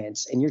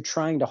entanglements and you're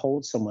trying to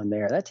hold someone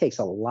there, that takes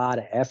a lot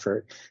of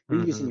effort.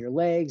 You're using your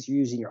legs, you're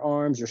using your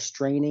arms, you're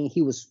straining.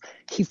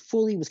 He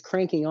fully was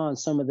cranking on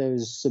some of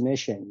those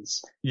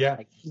submissions. Yeah.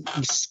 Like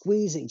he's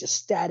squeezing, just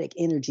static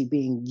energy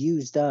being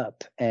used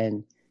up.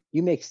 And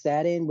you mix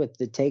that in with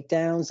the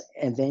takedowns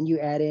and then you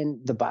add in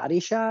the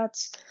body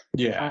shots.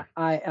 Yeah.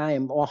 I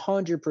am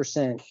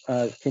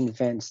 100%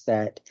 convinced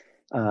that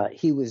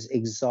he was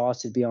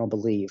exhausted beyond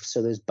belief.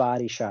 So those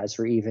body shots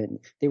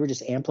they were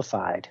just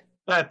amplified.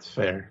 That's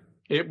fair.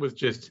 It was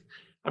just,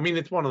 I mean,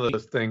 it's one of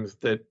those things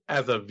that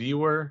as a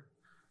viewer,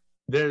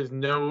 there's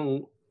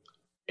no,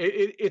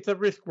 it's a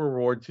risk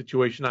reward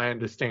situation. I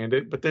understand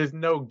it, but there's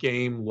no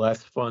game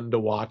less fun to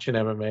watch in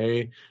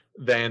MMA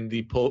than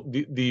the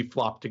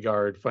flop to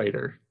guard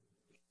fighter.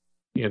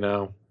 You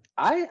know,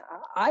 I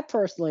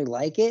personally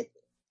like it.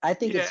 I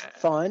think it's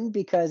fun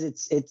because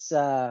it's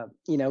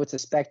you know, it's a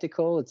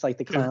spectacle. It's like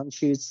the clown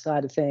shoes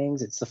side of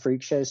things. It's the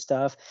freak show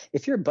stuff.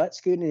 If you're butt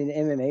scooting in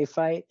an MMA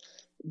fight,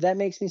 that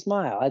makes me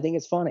smile. I think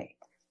it's funny.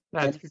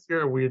 That's because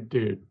you're a weird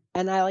dude.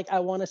 And I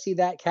want to see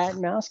that cat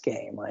and mouse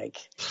game. Like,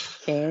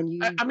 can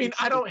you? I mean,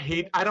 I don't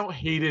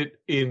hate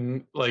it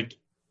in like,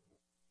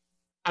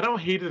 I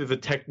don't hate it as a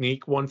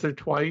technique once or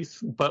twice,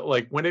 but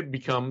like when it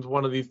becomes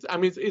one of these, I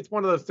mean, it's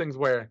one of those things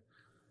where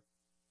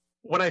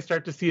when I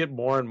start to see it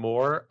more and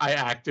more, I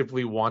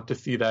actively want to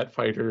see that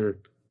fighter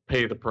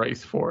pay the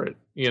price for it,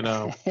 you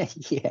know?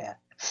 Yeah.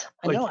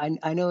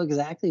 I know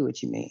exactly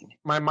what you mean.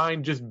 My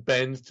mind just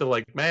bends to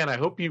like, man, I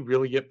hope you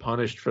really get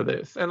punished for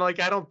this. And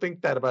like, I don't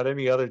think that about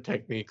any other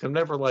techniques. I'm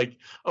never like,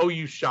 oh,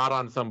 you shot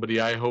on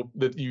somebody, I hope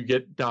that you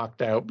get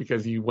knocked out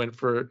because you went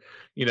for a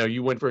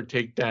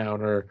takedown,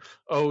 or,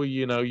 oh,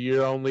 you know,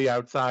 you're only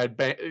outside,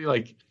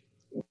 like,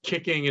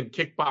 kicking and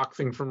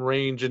kickboxing from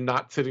range and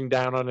not sitting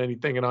down on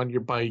anything and on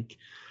your bike.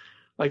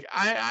 Like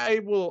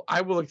I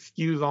will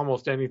excuse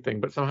almost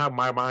anything, but somehow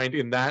my mind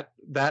in that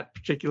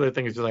particular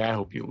thing is just like, I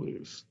hope you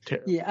lose.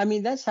 Terrible. Yeah, I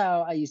mean that's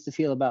how I used to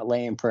feel about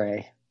Lay and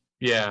Pray.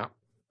 Yeah.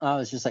 I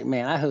was just like,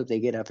 man, I hope they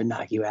get up and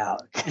knock you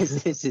out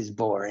because this is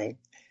boring.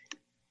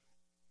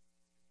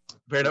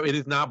 Fair enough. It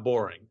is not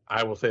boring.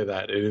 I will say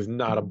that. It is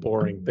not a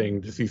boring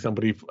thing to see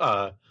somebody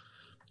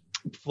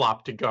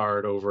flop to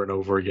guard over and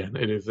over again.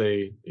 It is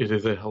a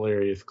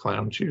hilarious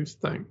clown shoes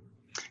thing.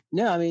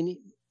 No, I mean,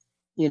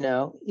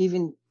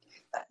 even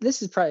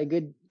this is probably a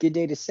good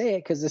day to say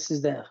it because this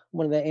is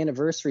one of the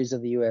anniversaries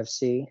of the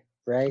UFC,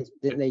 right?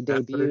 Didn't they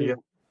debut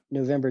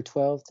November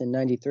 12th in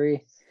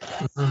 '93?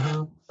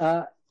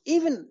 Mm-hmm.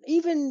 Even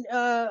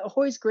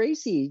Hoist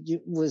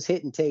Gracie was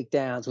hitting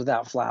takedowns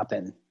without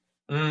flopping.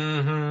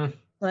 Mm-hmm.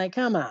 Like,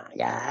 come on,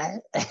 guys.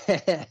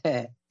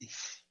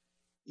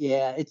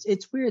 Yeah,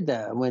 it's weird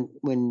though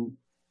when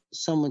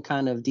someone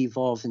kind of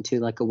devolves into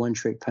like a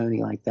one-trick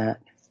pony like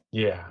that.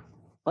 Yeah.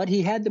 But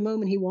he had the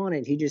moment he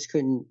wanted. He just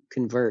couldn't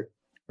convert.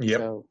 Yep.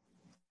 So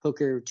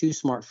Hooker, too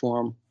smart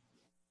for him.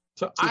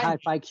 So too high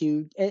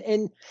IQ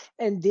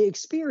and the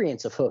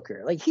experience of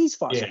Hooker. Like he's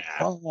fought some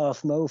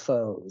tough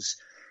mofos.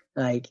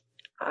 Like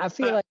I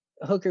feel like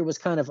Hooker was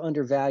kind of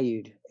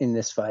undervalued in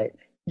this fight.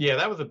 Yeah,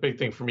 that was a big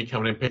thing for me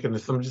coming in picking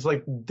this. I'm just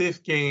like, this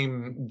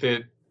game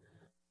that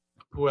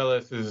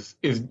Puelles is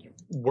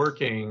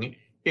working.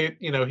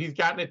 He's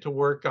gotten it to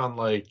work on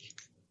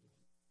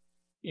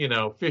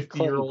 50-year-old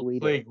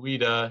Clay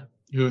Guida,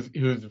 who's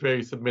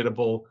very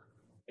submittable,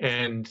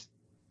 and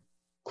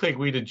Clay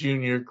Guida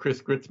Jr., Chris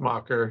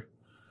Gritzmacher.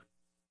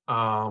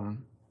 But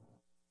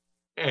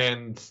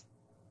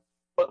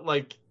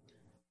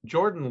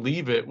Jordan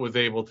Leavitt was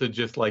able to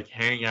just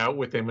hang out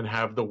with him and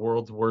have the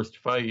world's worst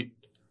fight.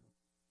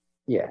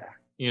 Yeah.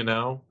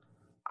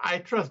 I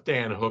trust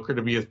Dan Hooker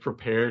to be as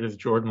prepared as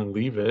Jordan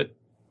Leavitt.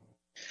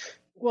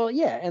 Well,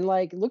 yeah, and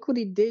look what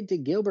he did to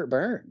Gilbert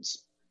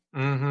Burns.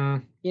 Mm-hmm.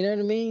 You know what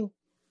I mean?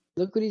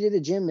 Look what he did to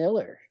Jim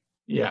Miller.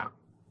 Yeah.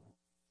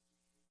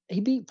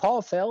 He beat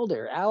Paul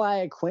Felder,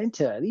 Ali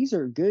Quinta. These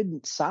are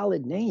good,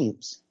 solid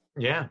names.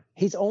 Yeah.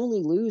 He's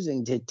only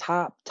losing to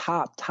top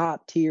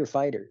tier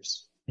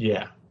fighters.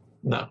 Yeah.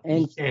 No.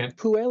 And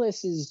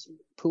Puelles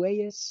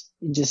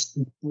just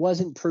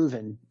wasn't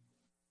proven.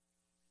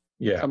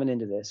 Yeah. Coming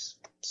into this.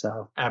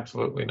 So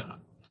absolutely not.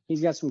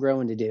 He's got some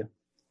growing to do.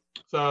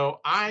 So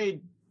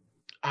I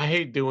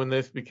hate doing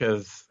this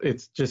because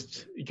it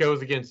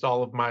goes against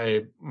all of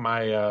my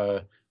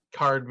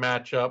card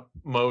matchup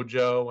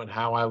mojo and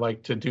how I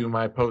like to do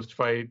my fights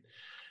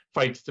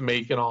to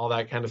make and all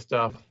that kind of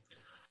stuff.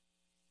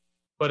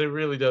 But it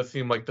really does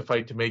seem like the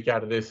fight to make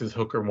out of this is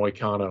Hooker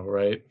Moicano,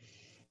 right?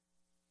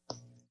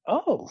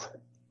 Oh.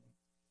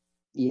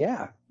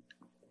 Yeah.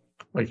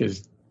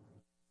 It's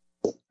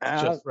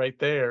just right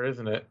there,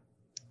 isn't it?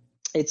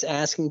 It's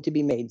asking to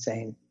be made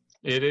sane.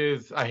 It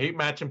is. I hate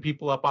matching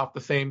people up off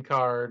the same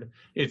card.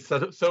 It's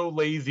so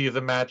lazy as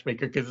a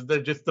matchmaker because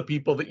they're just the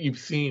people that you've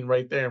seen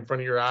right there in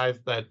front of your eyes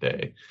that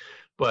day.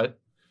 But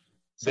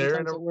they're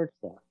in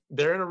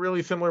a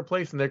really similar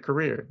place in their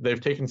career. They've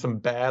taken some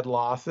bad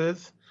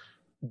losses.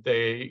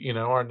 They,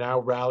 are now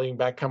rallying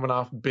back, coming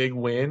off big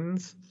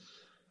wins.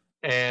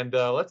 And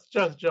let's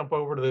just jump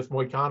over to this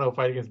Moicano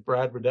fight against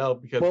Brad Riddell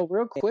because. Well,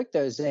 real quick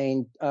though,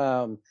 Zane.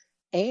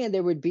 And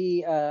there would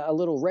be a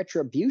little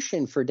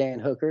retribution for Dan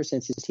Hooker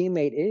since his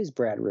teammate is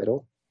Brad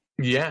Riddle.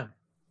 Yeah.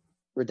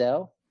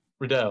 Riddell.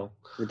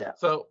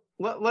 So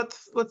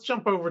let's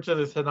jump over to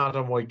this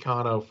Renato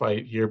Moicano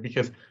fight here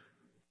because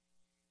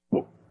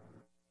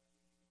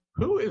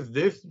who is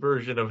this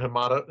version of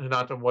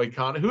Renato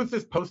Moicano? Who is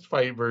this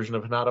post-fight version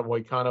of Renato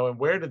Moicano, and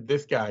where did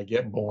this guy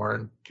get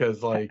born?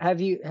 Because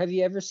have you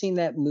ever seen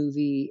that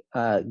movie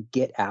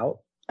Get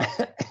Out?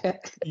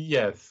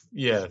 Yes.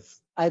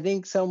 I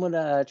think someone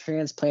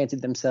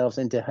transplanted themselves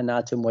into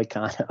Renato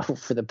Moicano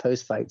for the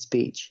post-fight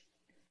speech.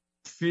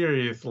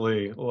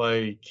 Seriously,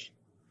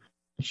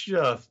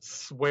 just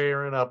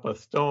swearing up a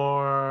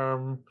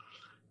storm,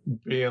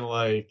 being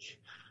like,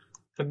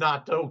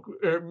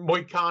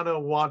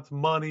 Moicano wants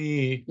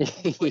money.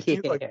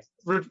 He's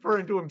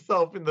referring to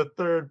himself in the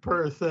third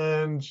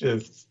person.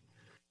 Just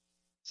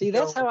see,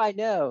 that's how I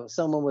know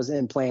someone was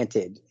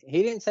implanted.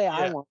 He didn't say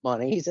I want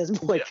money. He says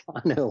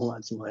Moicano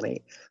wants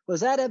money.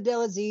 Was that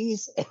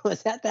Abdelaziz?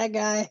 Was that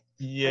guy?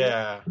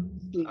 Yeah.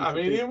 I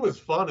mean, it was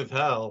fun as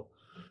hell.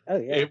 Oh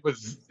yeah. It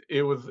was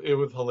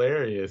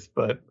hilarious,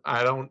 but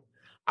I don't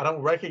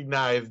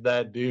recognize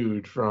that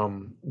dude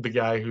from the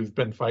guy who's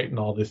been fighting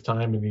all this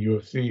time in the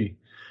UFC.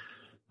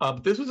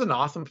 This was an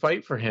awesome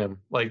fight for him.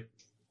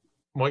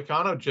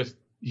 Moicano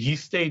he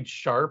stayed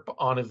sharp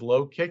on his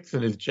low kicks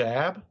and his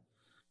jab.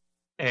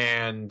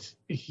 And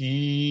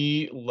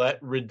he let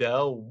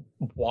Riddell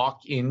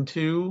walk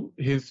into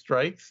his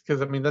strikes. Because,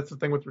 that's the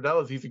thing with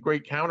Riddell is he's a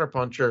great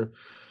counterpuncher.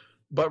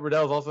 But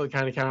Riddell's also the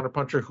kind of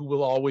counterpuncher who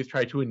will always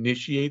try to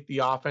initiate the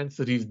offense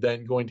that he's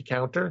then going to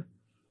counter.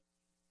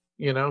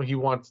 He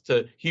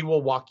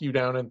will walk you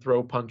down and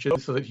throw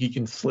punches so that he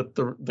can slip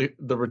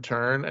the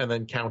return and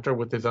then counter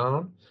with his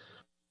own.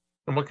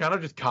 And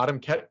Moicano just caught him,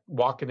 kept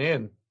walking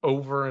in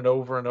over and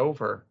over and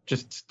over.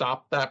 Just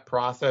stopped that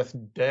process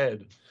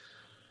dead.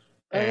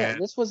 Yeah,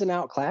 this was an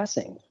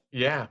outclassing.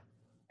 Yeah.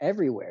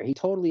 Everywhere. He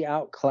totally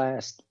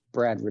outclassed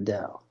Brad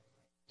Riddell.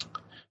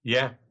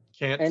 Yeah.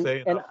 Can't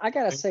say enough. And I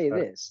got to say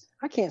this.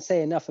 I can't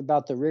say enough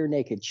about the rear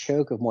naked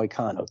choke of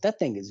Moicano. That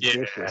thing is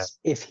vicious.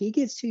 If he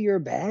gets to your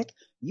back,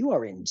 you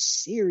are in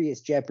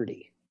serious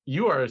jeopardy.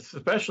 You are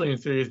especially in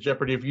serious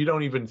jeopardy if you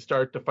don't even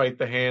start to fight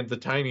the hands a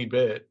tiny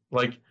bit.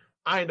 Like,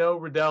 I know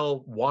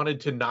Riddell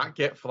wanted to not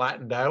get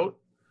flattened out,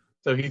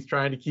 so he's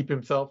trying to keep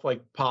himself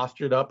like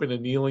postured up in a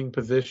kneeling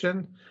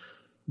position.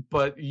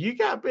 But you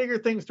got bigger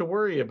things to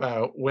worry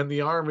about when the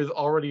arm is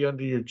already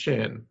under your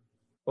chin.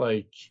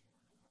 Like,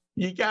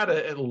 you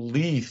gotta at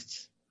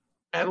least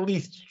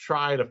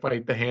try to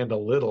fight the hand a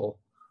little.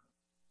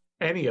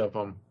 Any of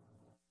them.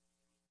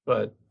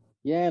 But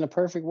yeah, in a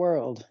perfect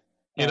world.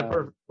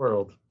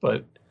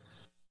 But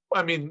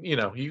I mean, you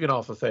know, you can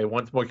also say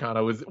once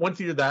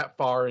you're that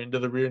far into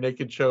the rear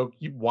naked choke,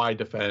 why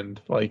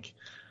defend? Like,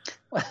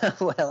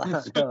 well, I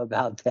don't know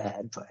about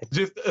that, but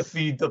just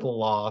accede to the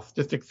loss.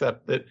 Just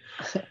accept that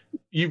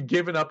you've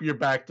given up your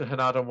back to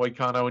Renato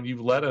Moicano and you've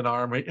let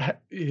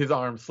his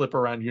arm slip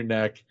around your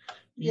neck.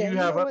 Yeah, you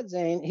know what,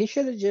 Zane? He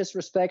should have just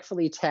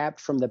respectfully tapped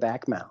from the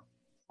back mount.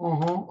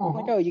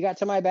 Like, oh, you got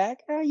to my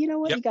back? You know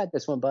what? Yep. You got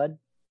this one, bud.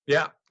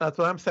 Yeah, that's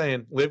what I'm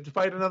saying. Live to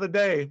fight another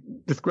day.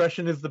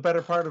 Discretion is the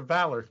better part of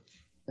valor.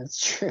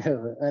 That's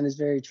true. That is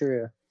very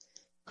true.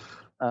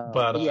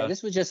 But yeah,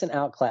 this was just an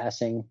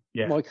outclassing.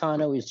 Yeah.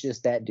 Moicano is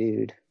just that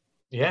dude.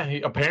 Yeah,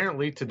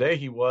 apparently today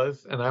he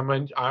was, and I'm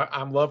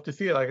love to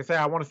see it. Like I say,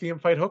 I want to see him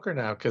fight Hooker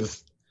now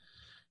because,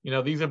 you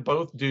know, these are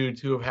both dudes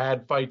who have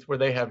had fights where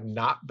they have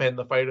not been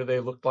the fighter they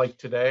looked like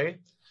today,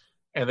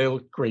 and they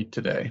look great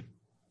today.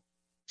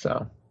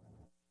 So,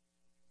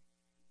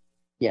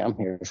 yeah, I'm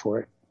here for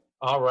it.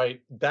 All right.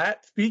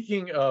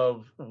 Speaking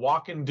of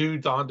walking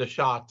dudes onto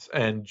shots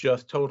and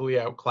just totally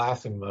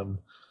outclassing them,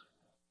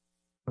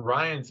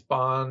 Ryan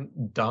Spahn,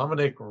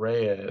 Dominic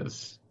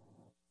Reyes,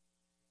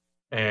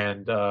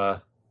 and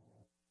not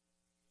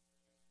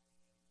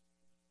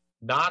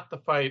the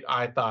fight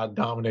I thought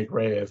Dominic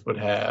Reyes would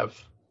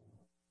have.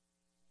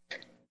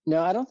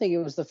 No, I don't think it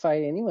was the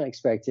fight anyone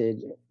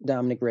expected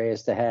Dominic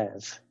Reyes to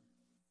have.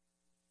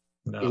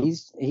 No.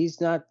 He's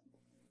not.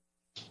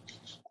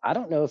 I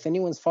don't know if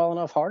anyone's fallen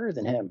off harder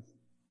than him.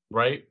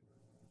 Right?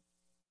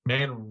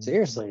 Man.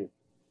 Seriously.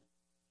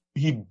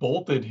 He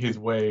bolted his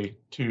way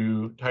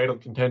to title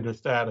contender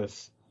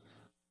status.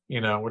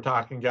 You know, we're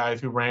talking guys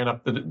who ran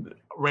out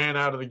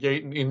of the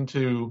gate and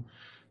into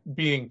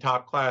being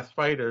top class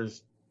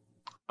fighters.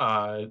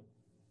 Reyes,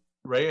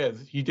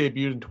 he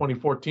debuted in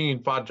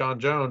 2014, fought John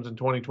Jones in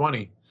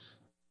 2020.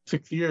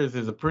 6 years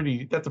is a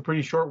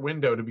pretty short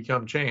window to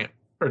become champ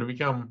or to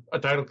become a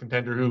title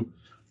contender who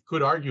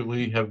could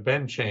arguably have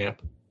been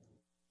champ.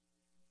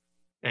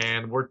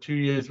 And we're 2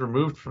 years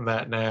removed from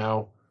that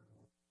now.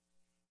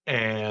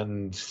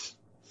 And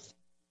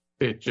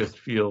it just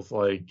feels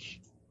like...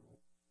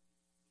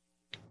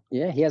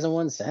 Yeah, he hasn't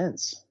won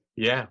since.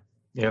 Yeah,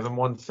 he hasn't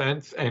won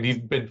since. And he's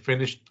been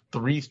finished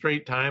 3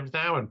 straight times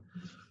now. And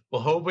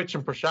Blachowicz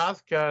and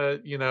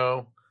Prochazka, you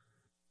know,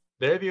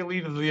 they're the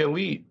elite of the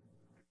elite.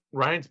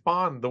 Ryan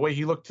Spahn, the way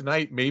he looked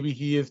tonight, maybe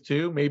he is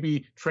too.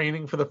 Maybe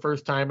training for the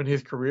first time in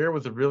his career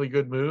was a really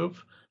good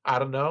move. I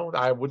don't know.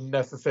 I wouldn't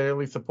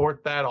necessarily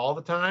support that all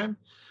the time.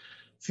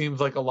 Seems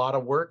like a lot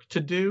of work to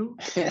do.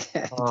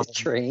 To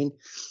train,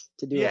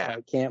 to do a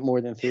fight camp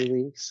more than 3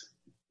 weeks.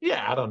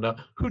 Yeah, I don't know.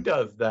 Who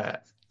does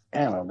that?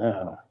 I don't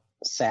know.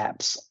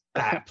 Saps.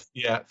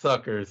 Yeah,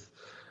 suckers.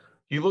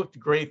 He looked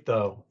great,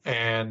 though.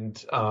 And,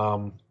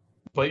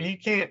 but you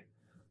can't.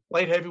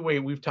 Light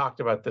heavyweight, we've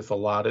talked about this a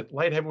lot.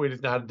 Light heavyweight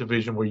is not a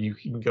division where you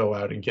can go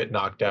out and get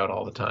knocked out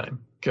all the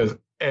time because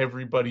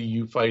everybody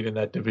you fight in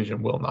that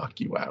division will knock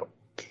you out.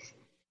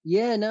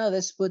 Yeah, no,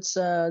 this puts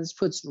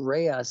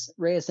Reyes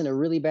in a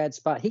really bad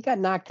spot. He got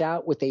knocked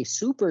out with a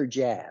super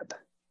jab.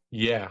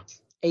 Yeah.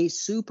 A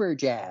super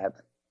jab.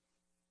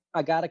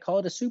 I got to call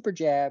it a super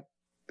jab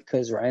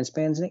because Ryan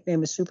Spahn's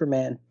nickname is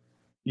Superman.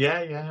 Yeah.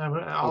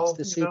 It's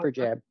the super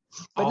jab.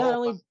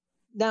 But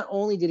not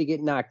only did he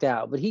get knocked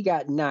out, but he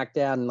got knocked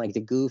out in like the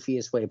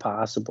goofiest way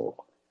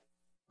possible.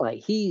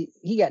 Like he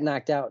got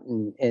knocked out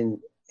in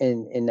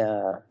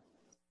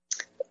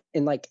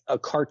like a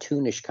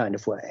cartoonish kind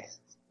of way.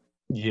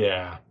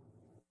 Yeah.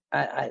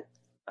 I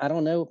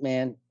don't know,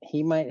 man.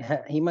 He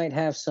might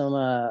have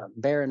some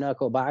bare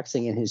knuckle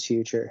boxing in his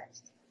future.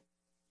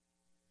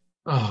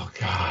 Oh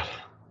God.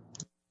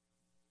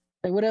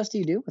 Like, what else do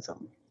you do with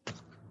him?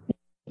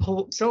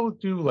 Go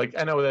do like,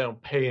 I know they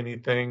don't pay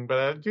anything,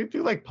 but do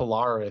like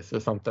Polaris or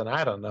something.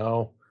 I don't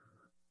know.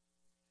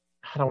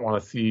 I don't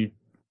want to see.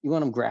 You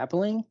want him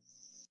grappling?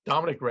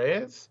 Dominic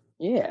Reyes?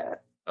 Yeah.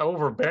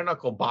 Over bare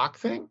knuckle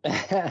boxing?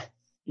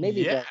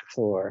 Maybe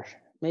Bellator.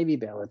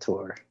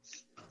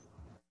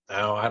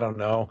 Oh, I don't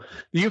know.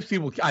 The UFC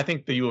will. I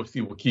think the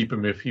UFC will keep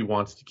him if he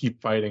wants to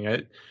keep fighting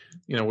it.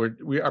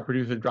 Our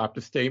producer dropped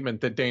a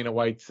statement that Dana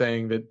White's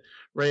saying that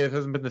Reyes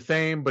hasn't been the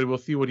same, but we'll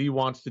see what he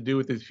wants to do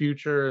with his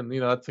future, and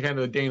that's kind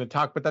of the Dana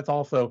talk. But that's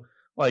also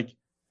like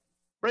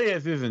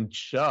Reyes isn't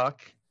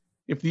Chuck.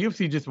 If the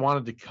UFC just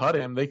wanted to cut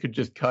him, they could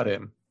just cut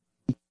him.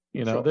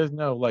 Sure. There's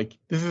no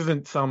this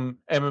isn't some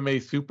MMA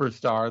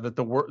superstar that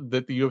the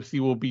UFC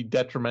will be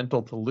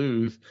detrimental to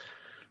lose.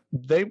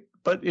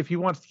 But if he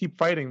wants to keep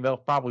fighting, they'll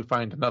probably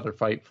find another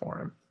fight for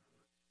him.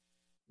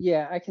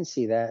 Yeah, I can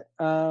see that.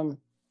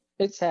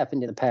 It's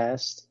happened in the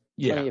past.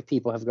 Yeah. Plenty of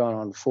people have gone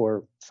on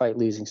 4 fight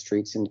losing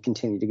streaks and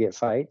continue to get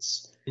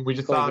fights. We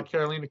just saw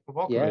Karolina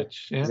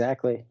Kowalkiewicz. Yeah,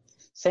 exactly.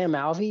 Sam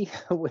Alvey,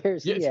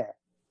 where's he at?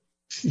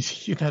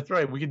 That's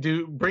right. We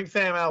could bring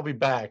Sam Alvey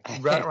back.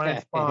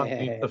 Ryan Spahn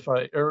needs to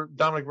fight, or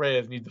Dominic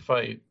Reyes needs to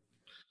fight.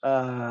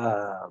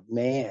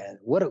 Man,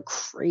 what a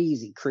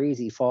crazy,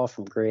 crazy fall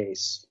from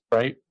grace.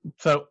 Right.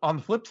 So on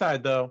the flip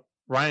side, though,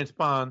 Ryan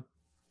Spahn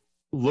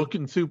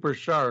looking super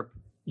sharp.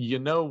 You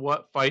know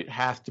what fight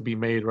has to be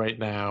made right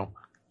now?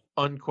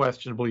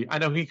 Unquestionably. I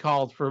know he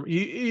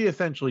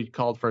essentially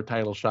called for a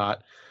title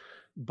shot,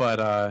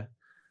 but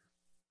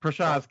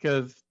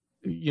Prochazka's,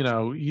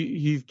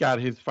 he's got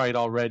his fight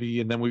already,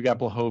 and then we've got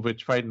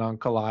Blachowicz fighting on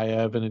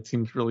Kalaev, and it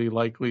seems really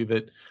likely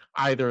that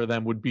either of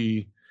them would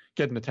be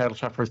getting the title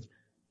shot first.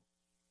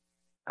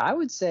 I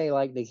would say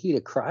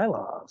Nikita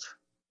Krylov.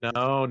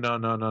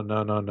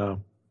 No.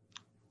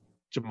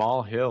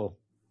 Jamal Hill.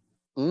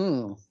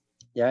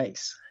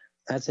 Yikes.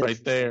 That's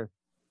right there.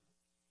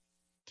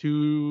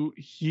 2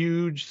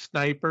 huge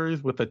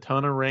snipers with a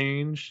ton of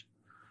range.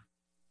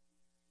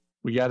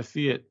 We got to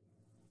see it.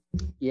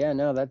 Yeah,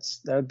 no, that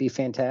would be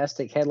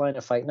fantastic. Headline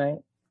a fight night.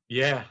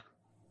 Yeah.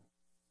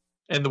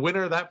 And the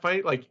winner of that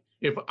fight,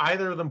 if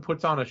either of them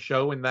puts on a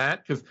show in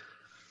that, because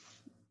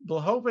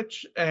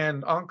Blachowicz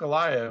and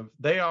Ankalaev,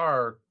 they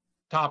are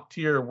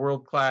top-tier,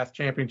 world-class,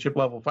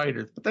 championship-level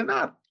fighters, but they're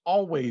not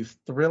always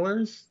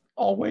thrillers,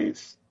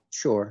 always.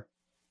 Sure.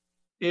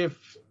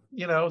 If,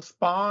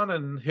 Spahn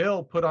and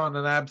Hill put on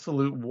an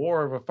absolute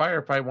war of a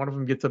firefight, one of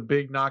them gets a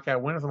big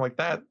knockout win or something like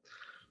that,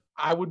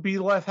 I would be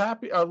less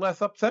happy or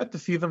less upset to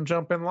see them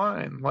jump in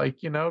line.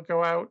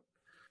 Go out,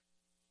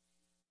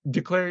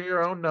 declare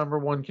your own number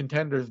 1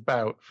 contenders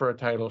bout for a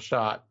title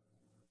shot.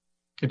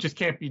 It just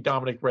can't be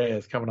Dominic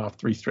Reyes coming off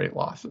 3 straight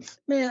losses.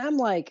 Man,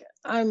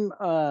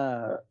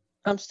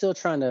 I'm still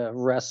trying to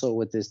wrestle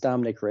with this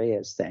Dominic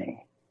Reyes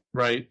thing.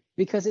 Right.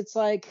 Because it's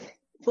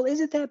well,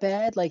 is it that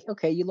bad?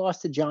 Okay, you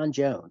lost to John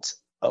Jones.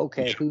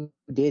 Okay, who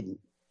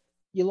didn't?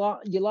 You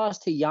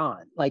lost to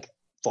Jan,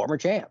 former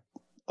champ.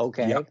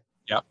 Okay. Yep.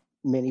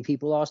 Many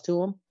people lost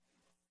to him.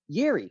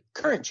 Yuri,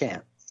 current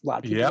champ. A lot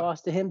of people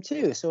lost to him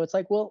too. So it's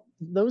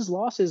those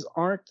losses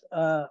aren't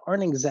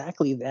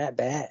exactly that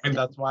bad. And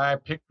that's why I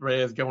picked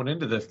Reyes going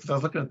into this, because I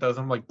was looking at those.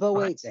 I'm like, but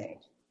wait, Zane.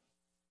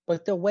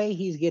 But the way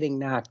he's getting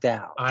knocked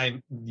out.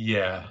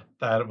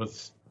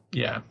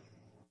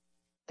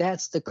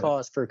 That's the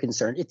cause for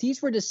concern. If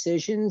these were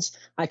decisions,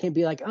 I can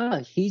be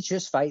he's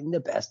just fighting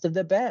the best of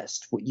the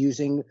best,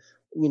 using,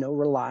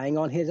 relying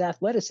on his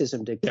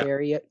athleticism to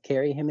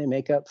carry him and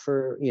make up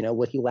for,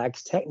 what he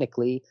lacks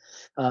technically,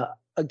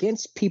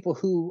 against people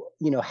who,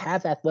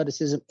 have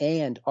athleticism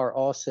and are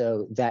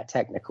also that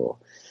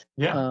technical.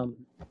 Yeah.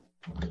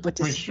 But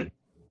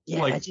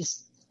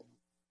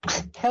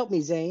help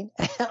me, Zane.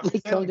 Help me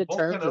come to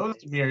terms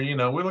with it.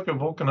 We look at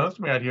Volkan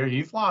Ozdemir out here.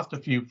 He's lost a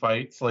few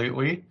fights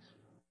lately,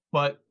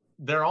 but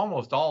they're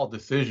almost all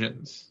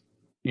decisions.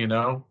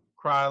 Krylov,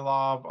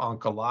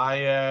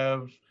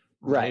 Ankalaev,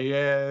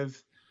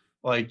 Reyes.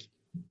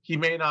 He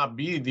may not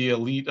be the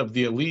elite of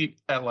the elite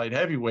at light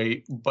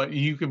heavyweight, but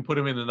you can put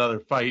him in another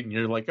fight, and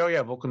you're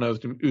Volkan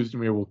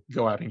Ozdemir will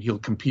go out and he'll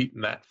compete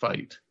in that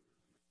fight.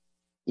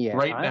 Yeah.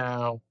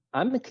 Now,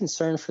 I'm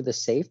concerned for the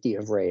safety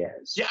of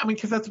Reyes. Yeah,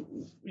 because that's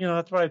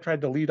what I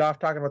tried to lead off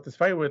talking about this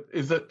fight with,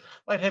 is that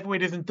light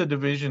heavyweight isn't the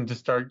division to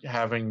start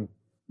having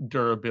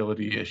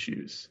durability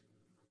issues.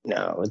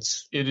 No,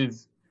 it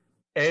is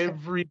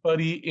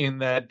everybody in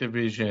that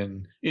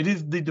division. It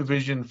is the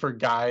division for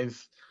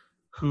guys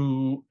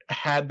who,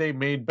 had they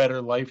made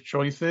better life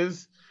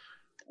choices,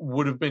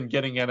 would have been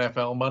getting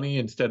NFL money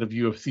instead of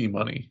UFC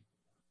money.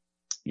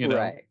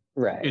 Right.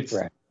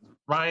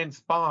 Ryan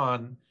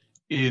Spahn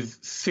is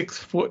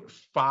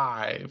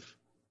 6'5"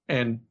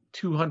 and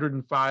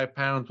 205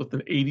 pounds with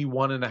an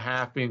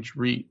 81.5-inch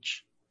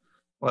reach.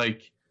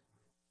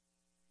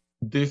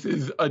 This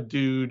is a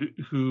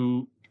dude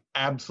who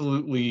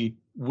absolutely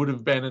would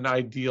have been an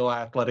ideal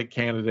athletic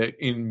candidate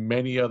in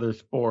many other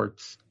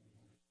sports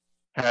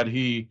had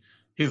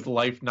his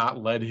life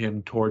not led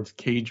him towards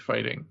cage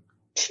fighting.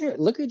 Sure.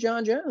 Look at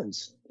John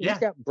Jones. He's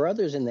got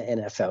brothers in the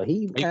NFL.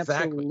 He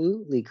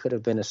absolutely could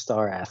have been a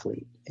star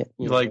athlete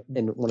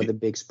in one of the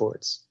big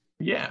sports.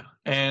 Yeah.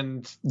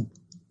 And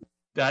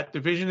that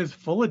division is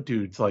full of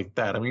dudes like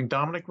that.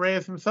 Dominic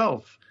Reyes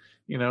himself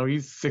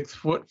He's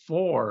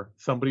 6'4".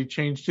 Somebody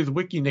changed his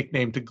wiki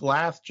nickname to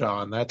Glass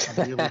John. That's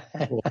really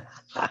cool.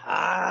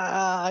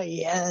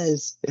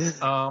 Yes.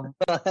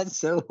 That's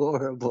so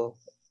horrible.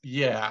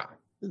 Yeah.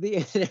 The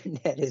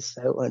internet is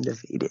so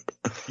undefeated.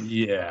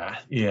 Yeah.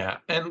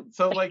 And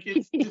so, like,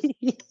 it's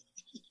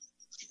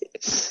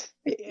just,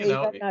 he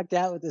got knocked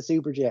out with the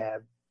super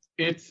jab.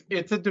 It's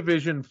a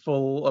division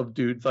full of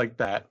dudes like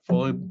that,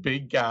 full of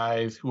big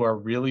guys who are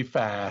really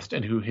fast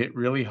and who hit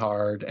really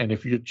hard. And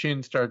if your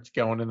chin starts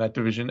going in that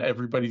division,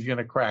 everybody's going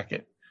to crack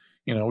it.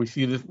 We've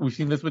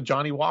seen this with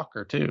Johnny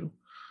Walker too.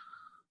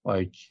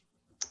 Like,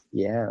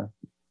 yeah,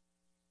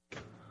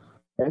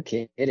 no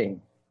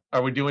kidding.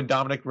 Are we doing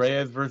Dominic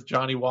Reyes versus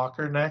Johnny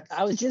Walker next?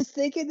 I was just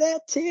thinking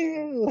that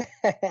too.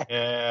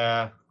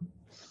 Yeah.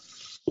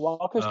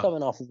 Walker's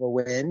coming off of a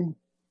win.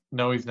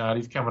 No, he's not.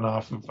 He's coming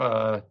off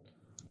of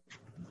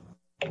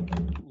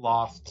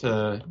lost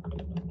to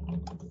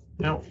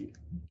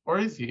or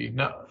is he?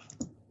 No,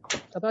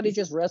 I thought he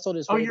just wrestled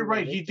his. Oh, you're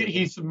right.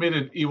 He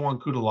submitted Iwan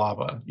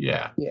Kudalaba.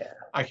 Yeah.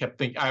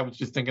 I was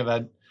just thinking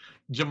that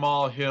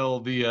Jamal Hill,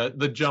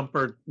 the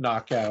jumper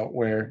knockout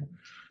where.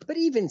 But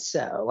even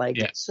so,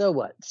 so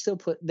what? Still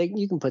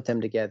you can put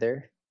them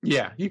together.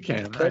 Yeah, you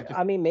can. But,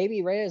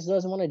 maybe Reyes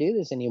doesn't want to do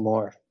this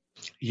anymore.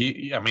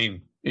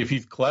 If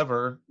he's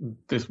clever,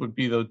 this would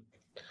be the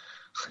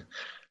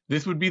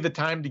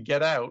time to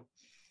get out.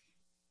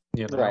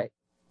 Right.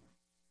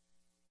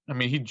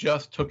 He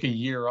just took a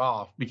year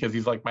off because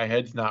he's like, my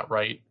head's not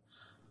right.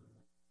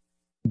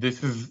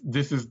 This is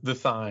the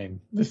sign.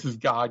 This is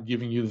God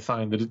giving you the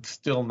sign that it's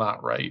still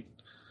not right.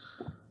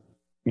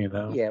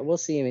 Yeah, we'll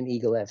see him in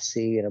Eagle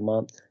FC in a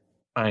month.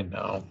 I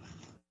know.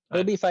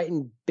 He'll be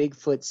fighting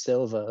Bigfoot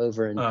Silva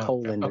over in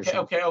Poland.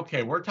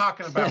 Okay. We're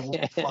talking about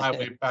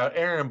flyweight, about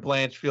Aaron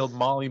Blanchfield,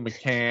 Molly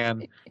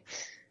McCann.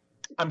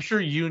 I'm sure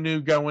you knew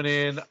going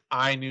in.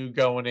 I knew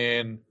going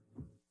in.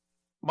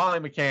 Molly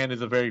McCann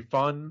is a very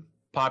fun,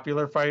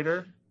 popular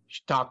fighter.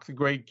 She talks a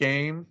great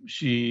game.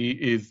 She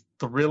is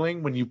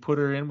thrilling when you put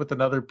her in with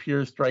another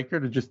pure striker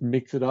to just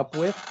mix it up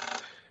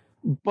with.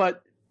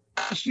 But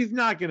she's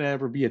not going to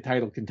ever be a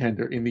title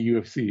contender in the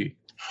UFC.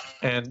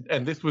 And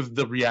this was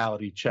the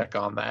reality check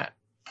on that.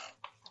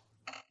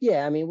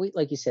 Yeah, we,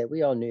 like you said,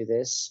 we all knew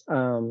this.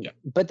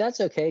 But that's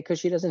okay because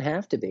she doesn't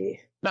have to be.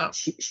 No.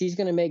 She's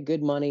going to make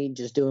good money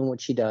just doing what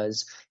she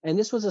does. And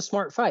this was a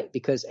smart fight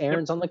because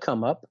Aaron's on the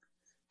come up,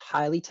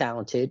 highly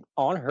talented,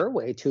 on her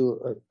way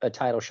to a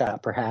title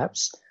shot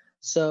perhaps.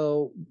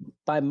 So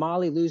by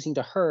Molly losing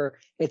to her,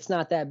 it's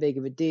not that big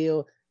of a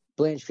deal.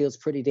 Blanchfield's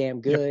pretty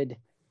damn good.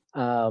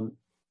 Yep.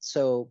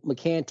 So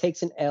McCann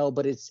takes an L,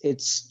 but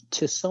it's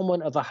to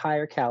someone of a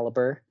higher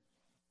caliber.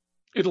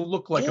 It'll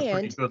look like a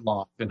pretty good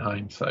loss in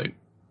hindsight.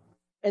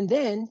 And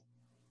then,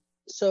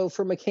 so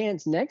for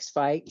McCann's next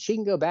fight, she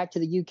can go back to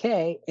the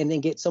UK and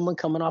then get someone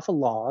coming off a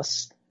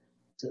loss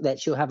so that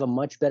she'll have a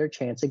much better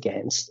chance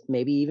against.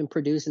 Maybe even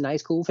produce a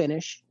nice, cool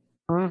finish.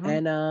 Mm-hmm.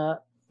 And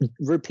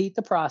repeat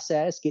the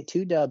process, get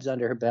 2 dubs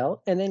under her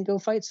belt, and then go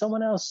fight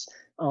someone else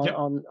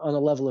on a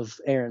level of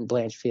Aaron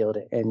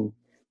Blanchfield and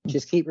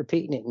just keep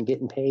repeating it and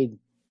getting paid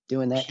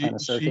doing that kind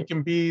of circuit. She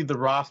can be the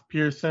Ross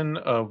Pearson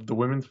of the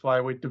women's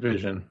flyweight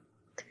division.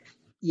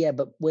 Yeah,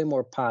 but way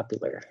more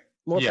popular.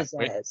 More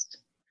pizzazz.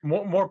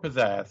 More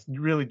pizzazz.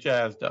 Really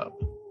jazzed up.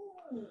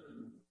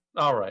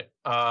 All right.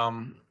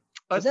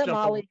 Is that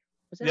Molly?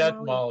 That's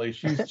Molly.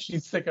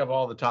 She's sick of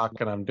all the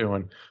talking I'm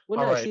doing.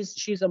 Well, no,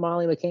 she's a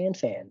Molly McCann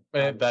fan.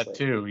 That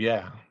too,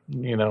 yeah.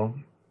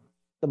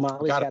 The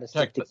Molly's got to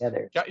stick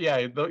together.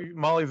 The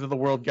Mollies of the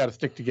world got to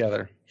stick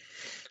together.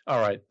 All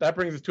right, that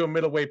brings us to a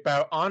middleweight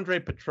bout. Andre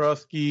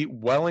Petroski,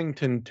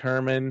 Wellington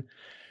Turman,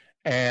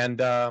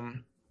 and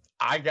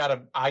I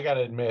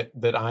gotta admit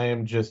that I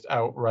am just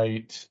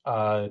outright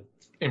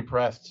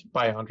impressed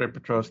by Andre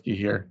Petroski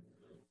here,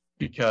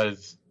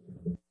 because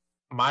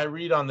my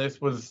read on this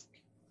was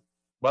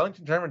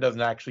Wellington Turman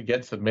doesn't actually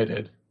get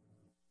submitted.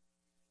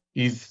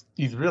 He's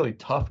really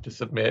tough to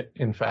submit,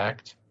 in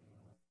fact.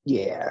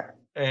 Yeah.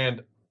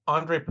 And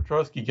Andre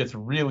Petroski gets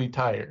really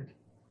tired.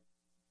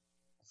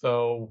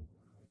 So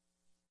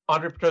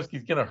Andre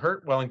Petroski's going to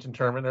hurt Wellington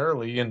Turman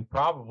early and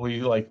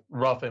probably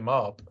rough him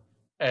up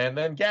and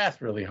then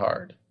gas really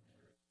hard.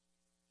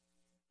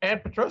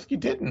 And Petroski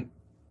didn't.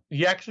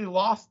 He actually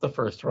lost the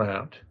first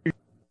round.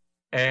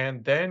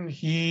 And then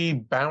he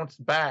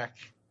bounced back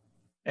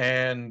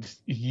and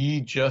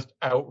he just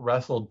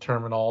out-wrestled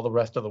Turman all the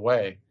rest of the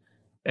way.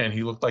 And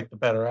he looked like the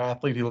better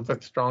athlete. He looked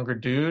like the stronger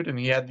dude, and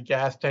he had the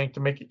gas tank to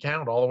make it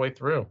count all the way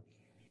through.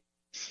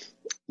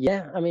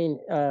 Yeah,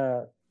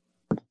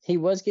 he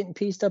was getting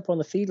pieced up on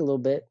the feet a little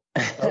bit.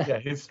 Oh, yeah,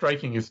 his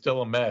striking is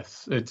still a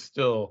mess. It's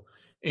still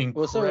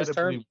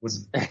incredibly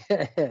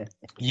wooden.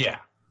 Yeah.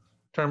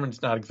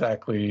 Turman's not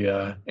exactly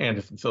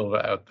Anderson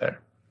Silva out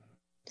there.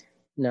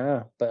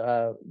 No,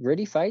 but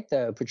gritty fight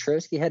though.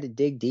 Petroski had to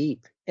dig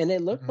deep. And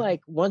it looked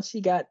like once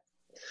he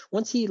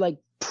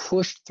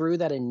pushed through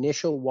that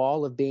initial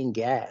wall of being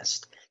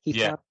gassed, he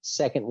found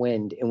second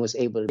wind and was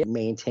able to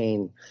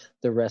maintain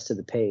the rest of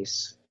the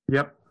pace.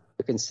 Yep.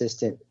 A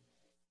consistent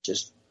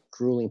just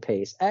grueling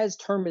pace as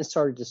Turman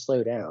started to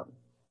slow down.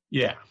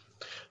 Yeah.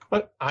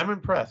 But I'm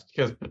impressed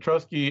because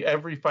Petroski,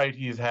 every fight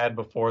he's had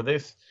before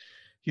this,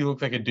 he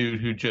looks like a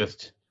dude who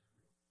just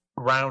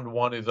round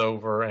one is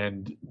over,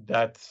 and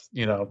that's,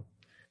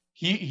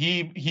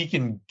 he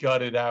can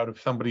gut it out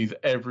if somebody's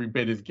every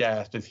bit as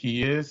gassed as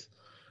he is,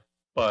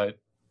 but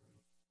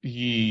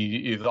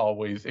he is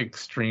always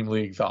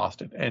extremely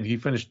exhausted, and he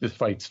finished this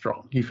fight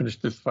strong. He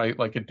finished this fight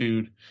like a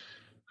dude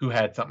who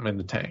had something in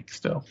the tank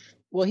still.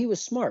 Well, he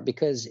was smart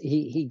because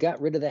he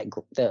got rid of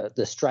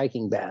the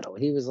striking battle.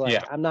 He was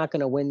like, I'm not going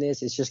to win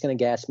this. It's just going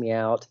to gas me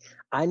out.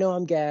 I know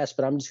I'm gassed,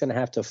 but I'm just going to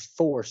have to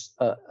force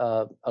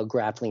a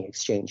grappling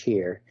exchange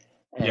here.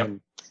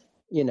 And,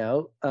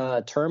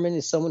 Turman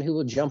is someone who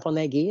will jump on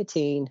that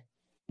guillotine.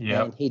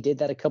 Yeah. And he did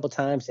that a couple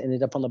times,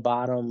 ended up on the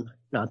bottom.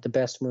 Not the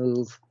best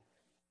move.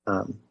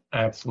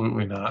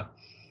 Absolutely not.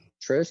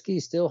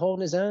 Petroski's still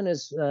holding his own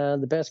as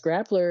the best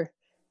grappler.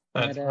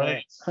 That's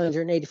right.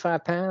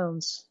 185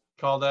 pounds.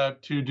 Called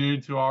out two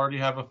dudes who already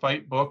have a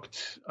fight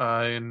booked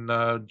in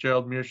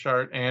Gerald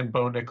Mearshart and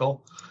Bo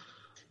Nickel.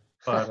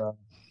 But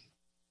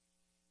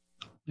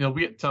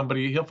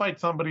he'll fight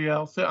somebody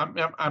else.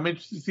 I'm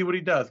interested to see what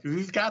he does because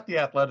he's got the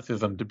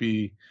athleticism to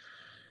be,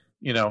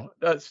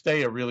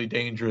 stay a really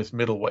dangerous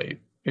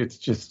middleweight. It's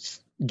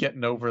just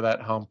getting over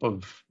that hump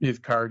of his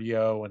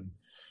cardio and,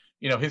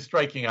 his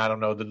striking. I don't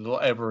know that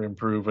it'll ever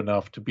improve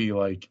enough to be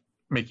like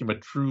make him a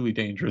truly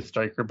dangerous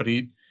striker, but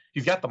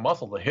he's got the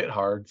muscle to hit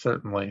hard,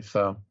 certainly.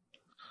 So,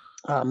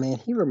 oh man,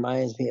 he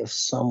reminds me of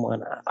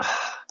someone.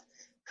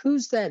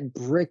 Who's that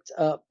bricked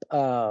up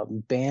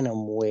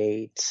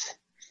bantamweight?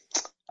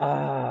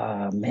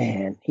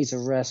 Man, he's a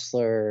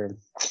wrestler.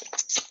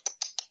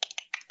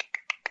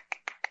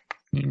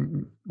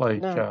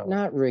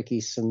 Not Ricky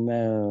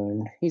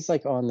Simone. He's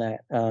like on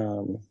that.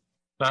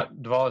 Not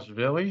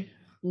Dvalishvili?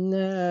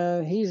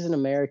 No, he's an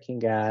American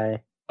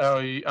guy.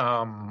 Oh,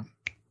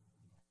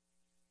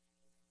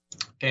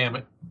 damn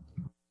it.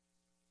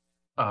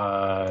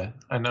 I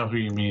know who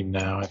you mean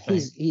now. I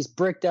think he's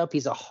bricked up.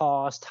 He's a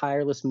hoss,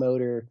 tireless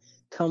motor,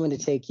 coming to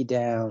take you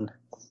down.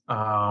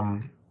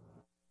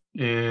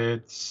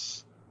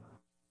 It's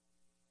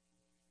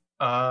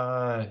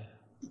Cody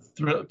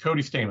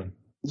Stamen.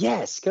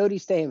 Yes, Cody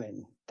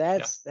Stamen.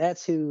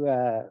 That's who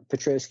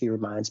Petroski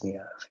reminds me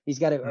of. He's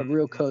got a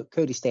real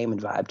Cody Stamen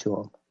vibe to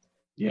him.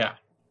 Yeah.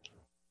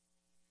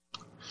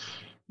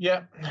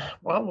 Yeah.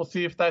 Well, we'll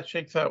see if that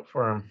shakes out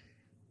for him.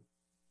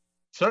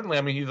 Certainly,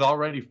 I mean, he's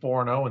already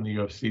 4-0 in the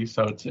UFC,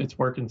 so it's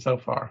working so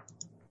far.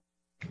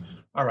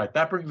 All right,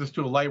 that brings us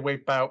to a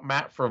lightweight bout.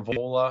 Matt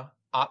Frevola,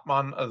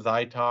 Atman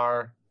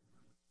Azaitar.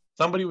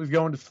 Somebody was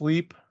going to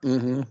sleep.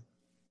 Mm-hmm.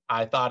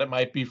 I thought it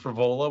might be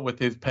Frevola with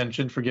his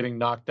penchant for getting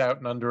knocked out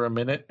in under a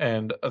minute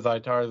and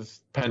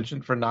Azaitar's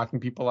penchant for knocking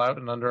people out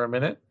in under a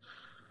minute.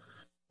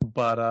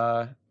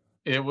 But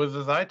it was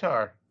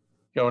Azaitar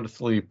going to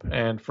sleep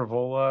and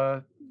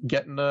Frevola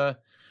getting the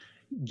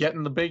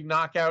big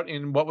knockout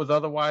in what was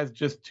otherwise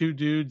just two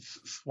dudes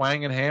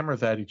swanging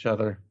hammers at each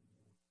other.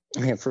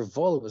 Man,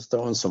 Frevola was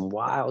throwing some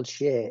wild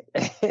shit.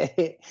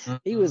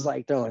 He was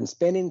like throwing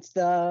spinning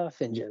stuff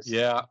and just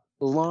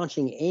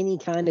launching any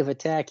kind of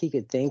attack he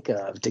could think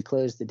of to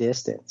close the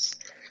distance.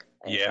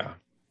 And,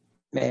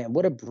 man,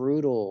 what a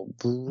brutal.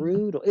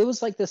 It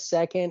was like the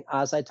second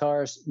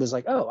Azaitar was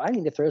like, oh, I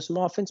need to throw some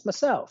offense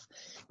myself.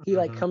 He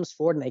comes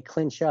forward and they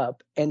clinch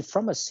up. And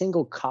from a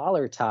single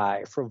collar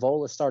tie,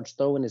 Frevola starts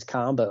throwing his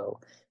combo.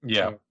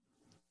 Yeah.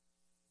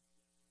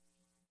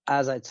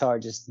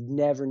 Azaitar just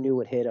never knew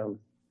what hit him.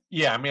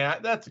 Yeah, I mean,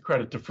 that's a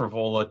credit to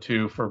Frevola,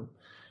 too, for,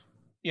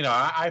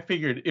 I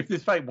figured if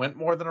this fight went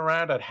more than a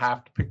round, I'd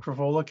have to pick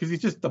Frevola because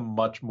he's just a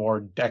much more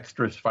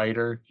dexterous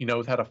fighter. He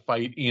knows how to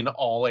fight in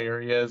all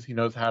areas. He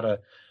knows how to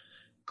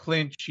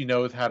clinch. He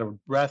knows how to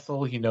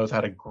wrestle. He knows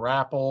how to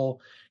grapple.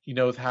 He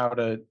knows how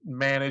to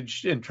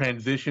manage and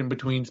transition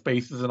between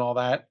spaces and all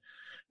that.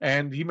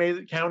 And he made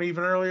it count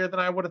even earlier than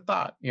I would have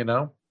thought,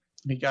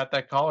 He got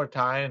that collar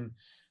tie and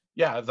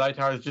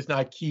Zaitar is just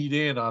not keyed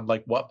in on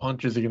like what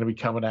punches are going to be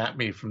coming at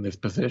me from this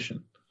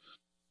position.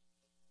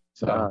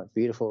 So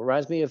beautiful.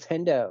 Reminds me of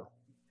Hendo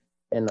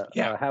and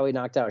how he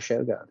knocked out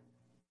Shogun.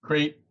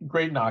 Great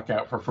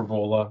knockout for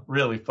Frevola.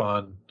 Really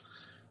fun.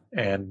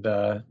 And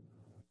I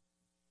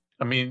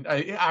mean,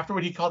 after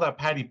what he called out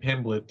Paddy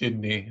Pimblett,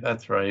 didn't he?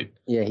 That's right.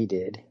 Yeah, he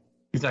did.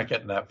 He's not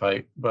getting that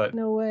fight, but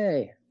no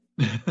way.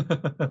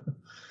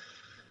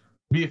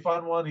 Be a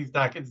fun one. It's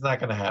not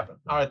going to happen.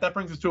 All right, that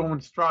brings us to a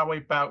women's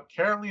strawweight bout.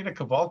 Karolina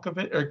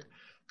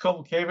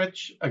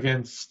Kowalkiewicz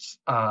against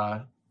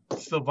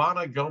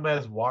Silvana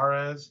Gomez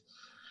Juarez,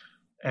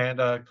 and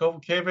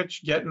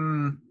Kowalkiewicz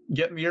getting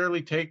the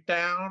early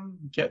takedown,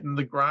 getting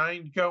the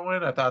grind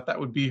going. I thought that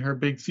would be her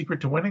big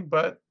secret to winning,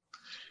 but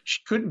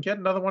she couldn't get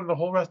another one the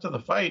whole rest of the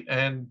fight,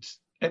 and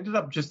ended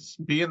up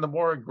just being the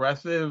more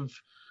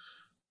aggressive,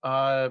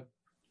 sort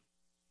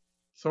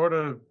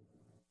of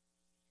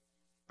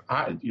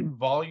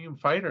volume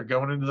fighter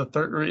going into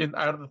the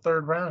out of the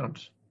third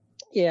round.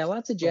 Yeah,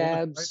 lots of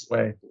jabs,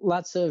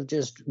 lots of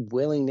just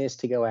willingness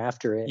to go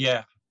after it.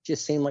 Yeah,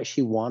 just seemed like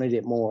she wanted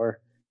it more.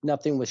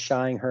 Nothing was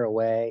shying her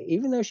away,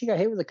 even though she got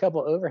hit with a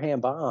couple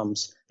overhand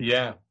bombs.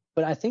 Yeah.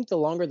 But I think the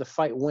longer the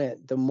fight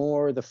went, the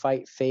more the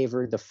fight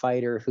favored the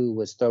fighter who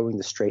was throwing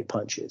the straight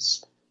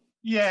punches.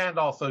 Yeah, and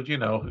also,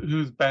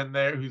 who's been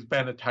there, who's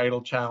been a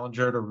title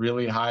challenger at a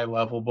really high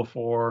level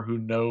before, who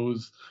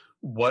knows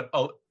what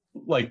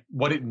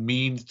it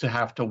means to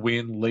have to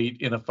win late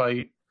in a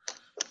fight.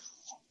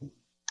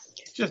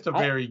 It's just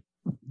the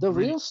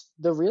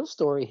real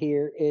story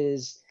here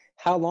is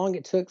how long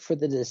it took for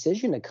the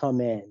decision to come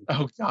in.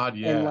 Oh God,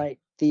 yeah. And like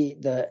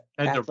the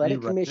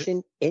athletic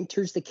commission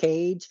enters the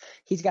cage.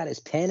 He's got his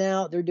pen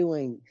out. They're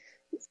doing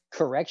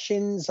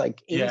corrections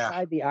like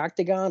inside the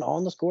octagon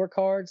on the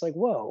scorecards. Like,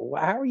 whoa,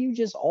 how are you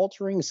just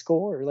altering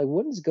score? Like,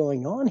 what is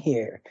going on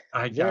here?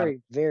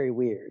 Very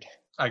weird.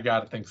 I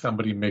gotta think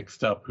somebody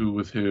mixed up who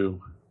was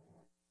who,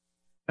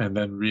 and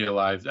then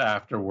realized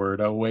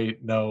afterward, oh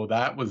wait, no,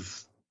 that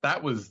was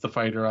the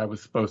fighter I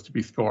was supposed to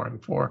be scoring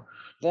for.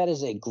 That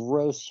is a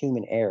gross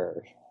human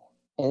error,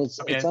 and it's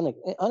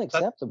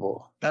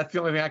unacceptable. That's the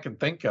only thing I can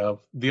think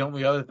of. The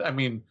only other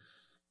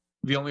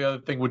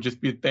thing would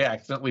just be they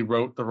accidentally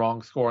wrote the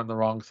wrong score on the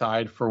wrong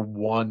side for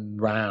one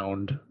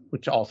round,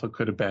 which also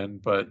could have been.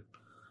 But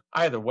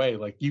either way,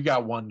 like, you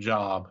got one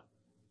job.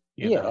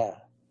 You know?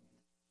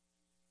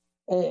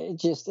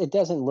 It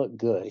doesn't look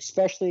good,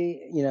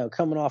 especially,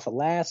 coming off of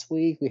last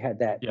week. We had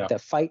the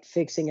fight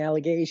fixing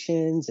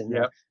allegations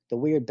and the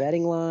weird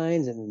betting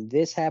lines, and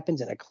this happens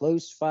in a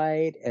close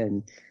fight,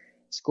 and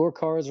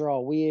scorecards are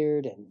all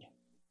weird, and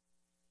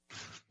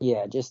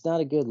just not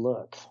a good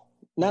look.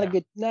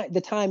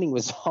 The timing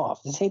was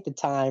off. This ain't the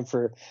time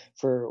for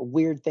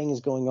weird things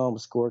going on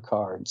with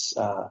scorecards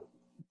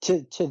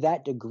to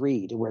that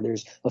degree, to where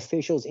there's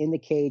officials in the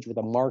cage with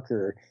a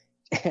marker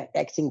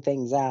Xing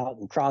things out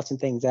and crossing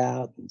things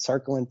out and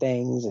circling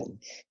things and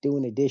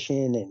doing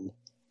addition, and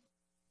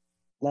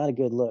not a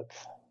good look.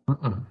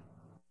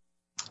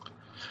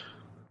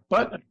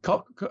 But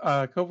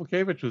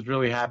Kovacevic was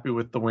really happy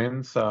with the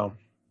win, so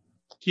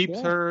keeps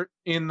her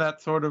in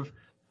that sort of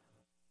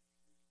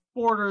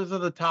borders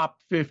of the top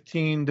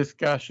 15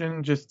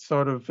 discussion, just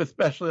sort of,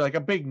 especially like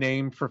a big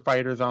name for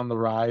fighters on the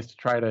rise to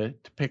try to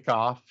pick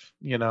off,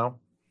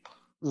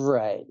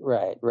 Right.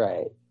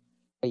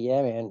 But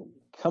yeah, man,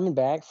 coming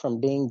back from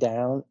being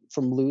down,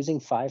 from losing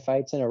 5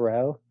 fights in a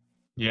row.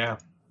 Yeah.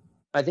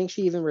 I think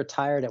she even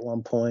retired at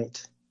one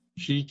point.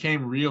 She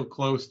came real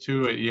close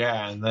to it,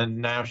 and then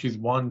now she's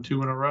won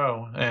 2 in a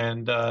row,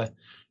 and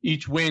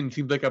each win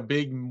seems like a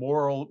big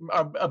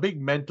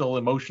mental,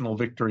 emotional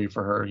victory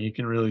for her. You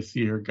can really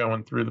see her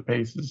going through the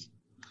paces.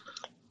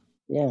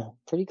 Yeah,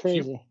 pretty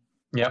crazy.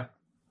 Yeah.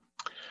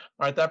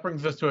 All right, that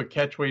brings us to a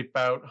catchweight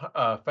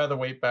bout,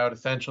 featherweight bout,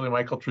 essentially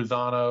Michael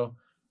Trizano,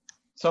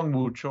 Sung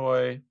Woo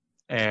Choi,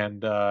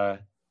 and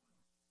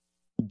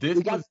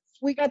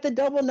we got the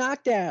double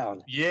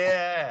knockdown.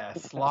 Yeah,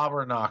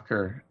 slobber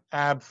knocker.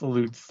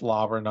 Absolute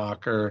slobber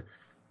knocker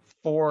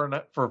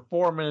for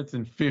 4 minutes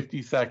and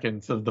 50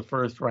 seconds of the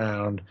first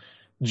round.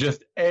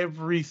 Just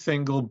every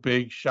single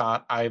big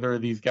shot either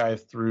of these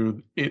guys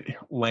threw, it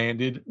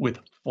landed with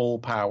full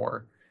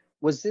power.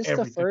 Was this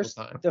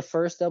the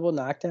first double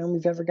knockdown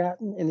we've ever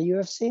gotten in the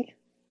UFC?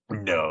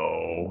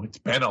 No, it's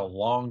been a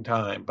long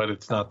time, but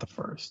it's not the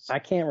first. I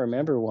can't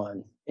remember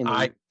one in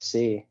the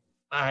UFC.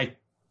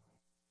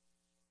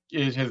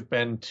 It has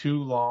been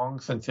too long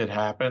since it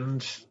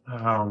happened.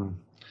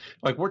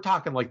 Like, we're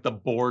talking like the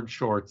board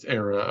shorts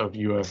era of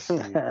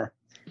UFC.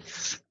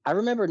 I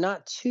remember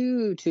not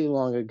too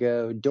long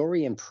ago,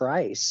 Dorian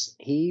Price,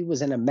 he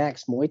was in a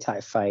Max Muay Thai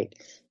fight,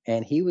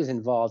 and he was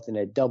involved in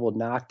a double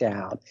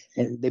knockdown,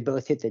 and they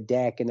both hit the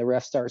deck, and the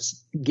ref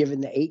starts giving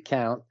the 8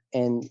 count,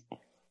 and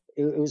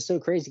it was so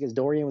crazy because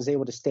Dorian was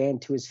able to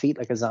stand to his feet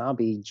like a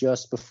zombie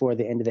just before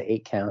the end of the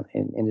 8 count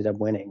and ended up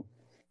winning.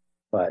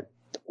 But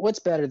what's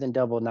better than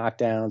double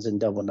knockdowns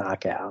and double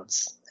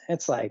knockouts?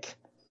 It's like...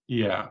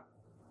 Yeah.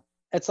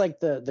 It's like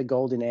the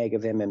golden egg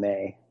of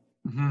MMA.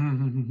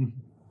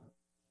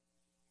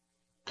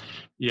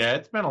 Yeah,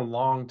 it's been a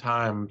long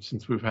time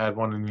since we've had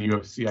one in the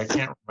UFC. I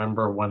can't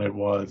remember when it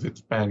was.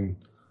 It's been...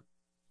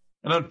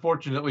 And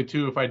unfortunately,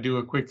 too, if I do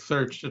a quick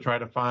search to try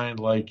to find,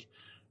 like,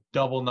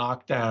 double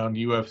knockdown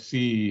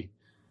UFC,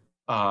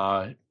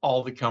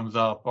 all that comes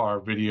up are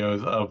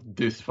videos of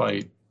this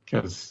fight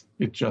because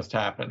it just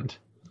happened.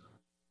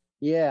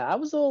 Yeah, I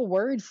was a little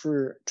worried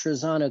for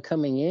Trizano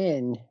coming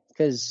in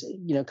because,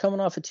 coming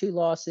off of 2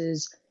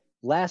 losses,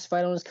 last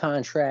fight on his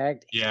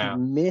contract, he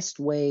missed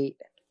weight,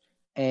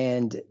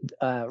 and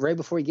right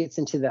before he gets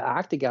into the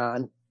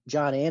octagon,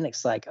 John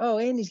Anik's like, oh,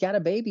 Andy's got a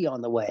baby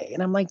on the way.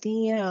 And I'm like,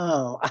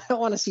 damn, I don't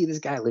want to see this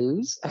guy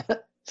lose.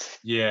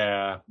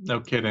 Yeah, no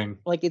kidding.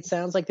 Like, it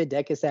sounds like the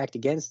deck is stacked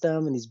against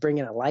him, and he's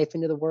bringing a life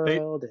into the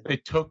world. They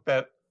took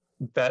that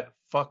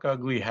fuck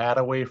ugly hat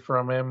away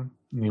from him,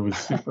 and he was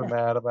super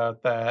mad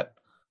about that.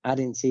 I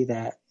didn't see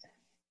that.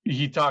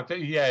 He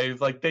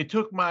was like, they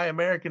took my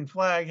American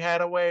flag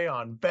hat away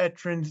on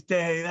Veterans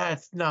Day.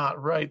 That's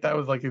not right. That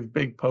was like his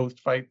big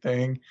post-fight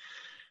thing.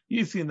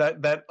 You seen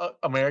that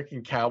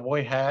American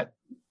cowboy hat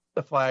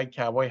the flag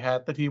cowboy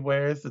hat that he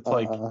wears. It's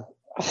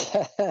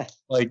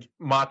like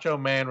Macho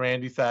Man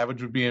Randy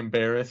Savage would be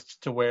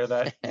embarrassed to wear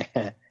that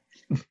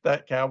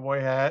that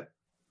cowboy hat.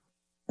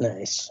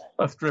 Nice.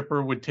 A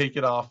stripper would take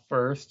it off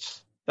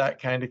first.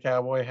 That kind of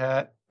cowboy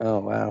hat. Oh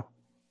wow.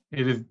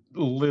 It is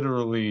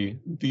literally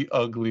the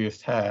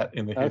ugliest hat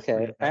in the history.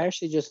 Okay, I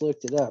actually just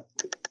looked it up.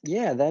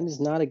 Yeah, that is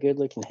not a good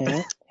looking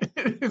hat.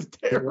 It is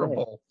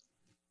terrible.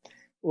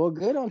 Well,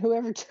 good on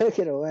whoever took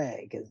it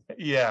away.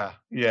 Yeah.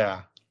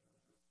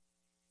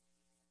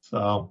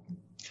 So,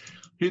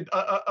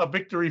 a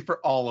victory for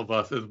all of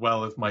us as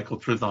well as Michael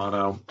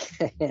Trizano.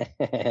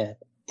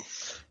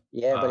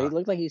 Yeah, but he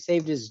looked like he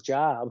saved his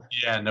job.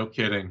 Yeah, no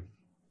kidding.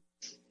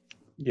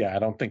 Yeah, I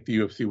don't think the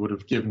UFC would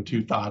have given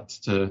two thoughts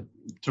to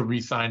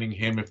re-signing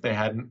him if they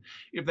hadn't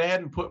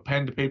put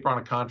pen to paper on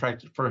a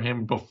contract for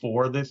him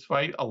before this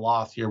fight. A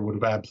loss here would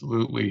have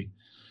absolutely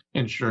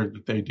ensured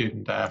that they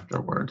didn't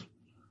afterward.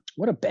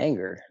 What a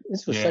banger.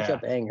 This was such a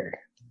banger.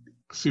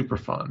 Super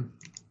fun.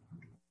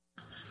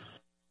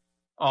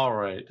 All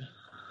right.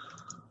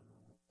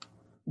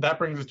 That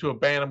brings us to a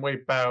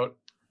bantamweight bout.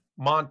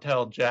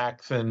 Montel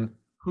Jackson,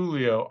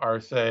 Julio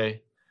Arce.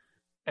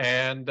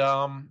 And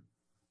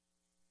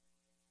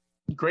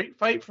great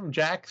fight from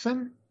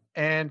Jackson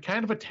and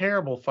kind of a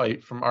terrible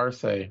fight from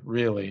Arce,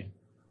 really.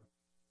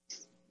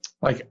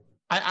 Like,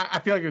 I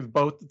feel like it was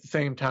both at the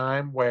same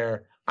time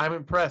where I'm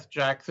impressed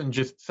Jackson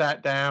just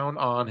sat down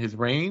on his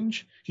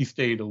range. He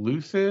stayed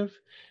elusive.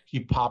 He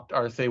popped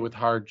Arce with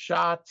hard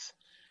shots,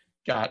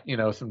 got,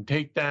 some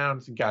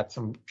takedowns, and got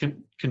some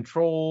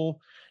control,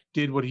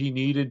 did what he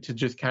needed to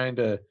just kind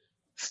of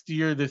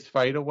steer this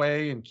fight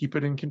away and keep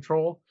it in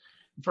control.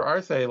 For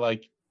Arce,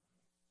 like,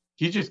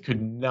 he just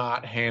could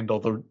not handle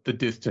the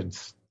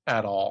distance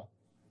at all.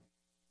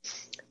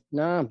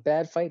 Nah,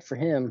 bad fight for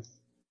him.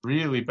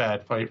 Really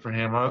bad fight for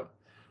him.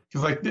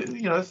 Because,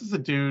 this is a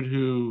dude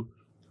who,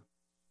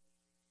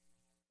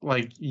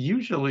 like,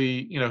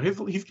 usually,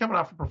 he's coming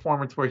off a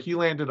performance where he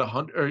landed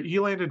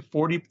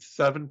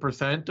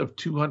 47% of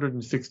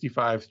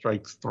 265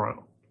 strikes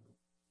thrown.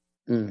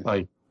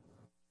 Like,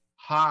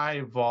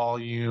 high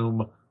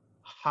volume,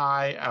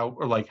 high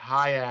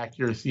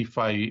accuracy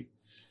fight.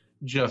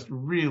 Just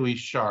really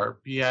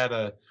sharp. He had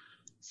a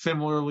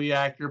similarly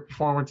accurate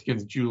performance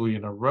against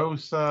Julian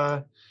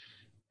Erosa,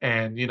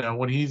 and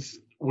when he's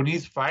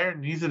fired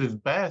and he's at his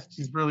best,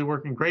 he's really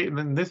working great. And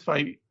then this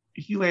fight,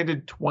 he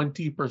landed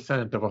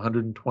 20% of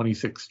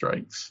 126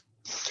 strikes.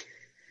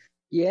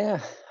 Yeah,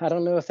 I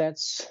don't know if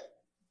that's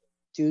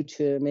due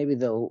to maybe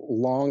the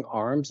long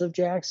arms of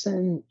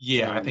Jackson.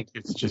 Yeah, I think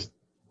it's just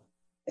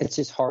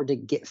hard to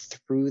get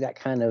through that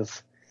kind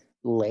of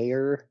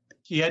layer.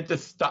 He had to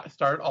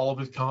start all of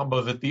his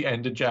combos at the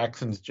end of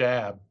Jackson's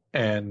jab,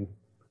 and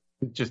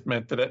it just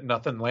meant that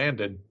nothing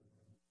landed.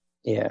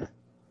 Yeah.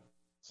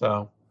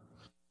 So,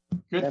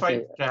 good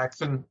fight for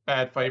Jackson,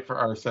 bad fight for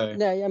Arce.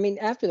 No, I mean,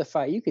 after the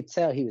fight, you could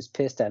tell he was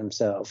pissed at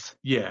himself.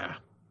 Yeah.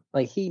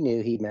 Like, he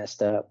knew he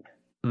messed up.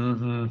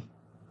 Mm-hmm.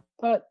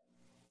 But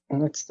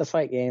it's the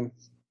fight game.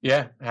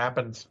 Yeah, it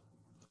happens.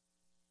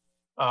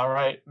 All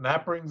right, and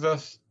that brings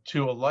us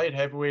to a light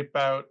heavyweight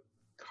bout.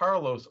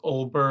 Carlos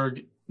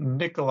Ulberg,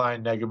 Nikolai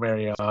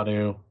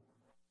Negumereanu,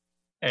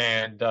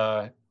 and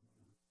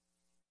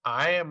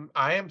I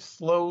am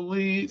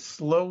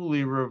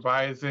slowly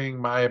revising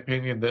my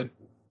opinion that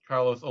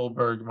Carlos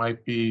Ulberg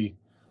might be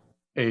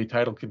a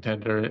title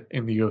contender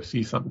in the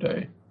UFC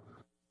someday.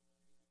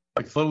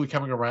 Like, slowly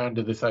coming around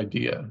to this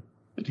idea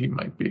that he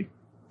might be.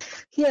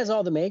 He has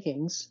all the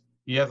makings.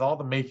 He has all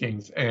the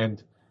makings,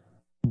 and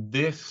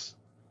this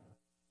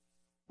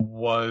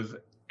was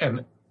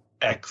an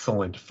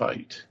excellent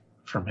fight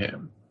from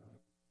him.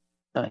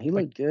 He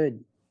looked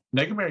good.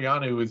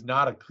 Negumereanu is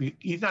not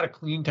a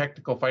clean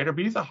technical fighter,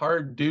 but he's a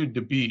hard dude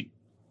to beat.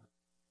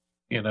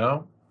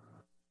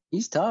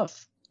 He's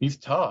tough. He's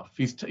tough.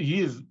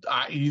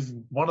 He's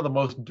one of the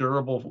most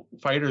durable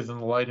fighters in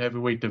the light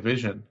heavyweight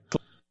division.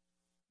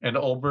 And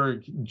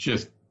Ulberg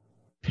just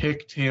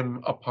picked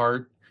him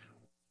apart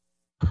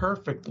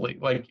perfectly,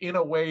 like, in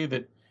a way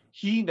that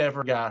he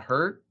never got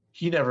hurt,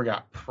 he never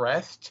got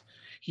pressed,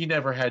 he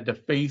never had to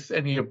face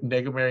any of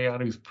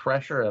Negumereanu's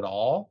pressure at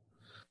all.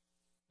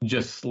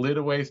 Just slid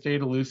away,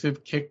 stayed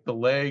elusive, kicked the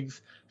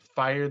legs,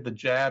 fired the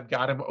jab,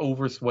 got him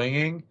over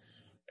swinging,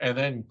 and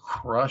then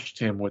crushed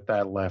him with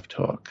that left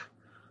hook.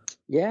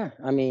 Yeah,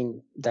 I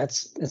mean,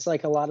 it's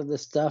like a lot of the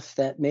stuff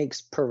that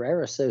makes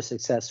Pereira so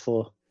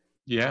successful.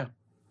 Yeah.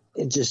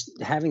 Just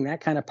having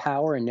that kind of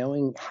power and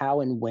knowing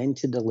how and when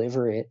to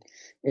deliver it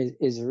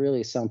is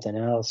really something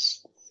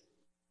else.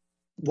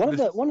 One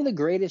of the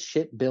greatest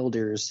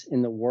shipbuilders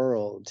in the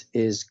world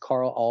is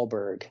Carl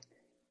Ulberg,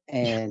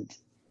 and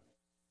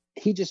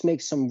he just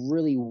makes some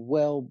really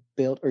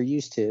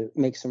used to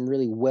make some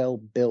really well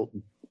built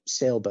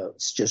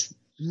sailboats, just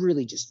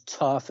really just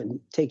tough and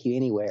take you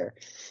anywhere.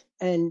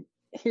 And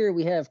here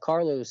we have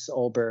Carlos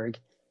Ulberg,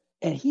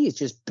 And he is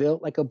just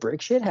built like a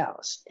brick shit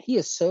house. He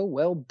is so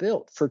well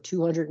built for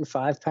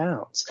 205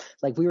 pounds.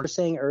 Like we were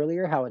saying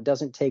earlier, how it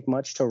doesn't take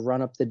much to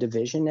run up the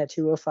division at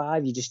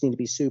 205. You just need to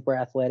be super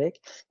athletic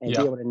and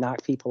be able to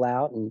knock people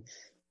out and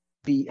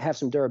have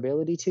some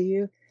durability to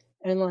you.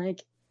 And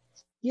like,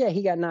 yeah,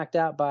 he got knocked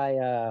out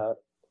by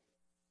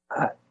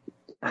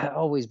I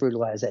always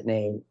brutalize that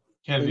name.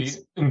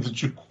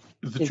 Nzechukwu.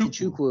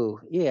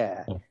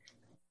 Yeah.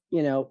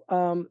 You know,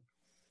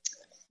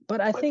 but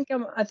I think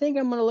I'm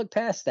going to look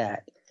past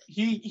that.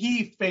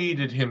 He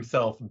faded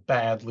himself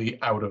badly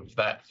out of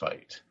that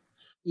fight.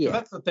 Yeah,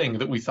 that's the thing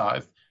that we saw.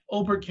 Is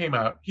Olberg came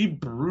out, he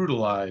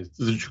brutalized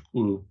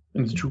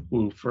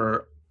Nzechukwu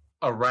for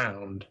a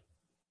round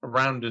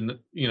in,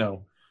 you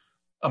know,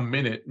 a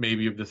minute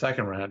maybe of the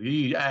second round.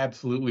 He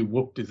absolutely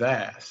whooped his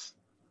ass.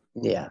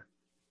 Yeah,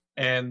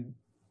 and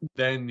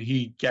then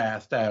he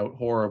gassed out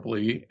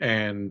horribly,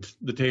 and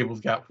the tables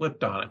got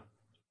flipped on him.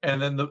 And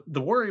then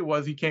the worry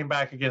was he came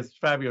back against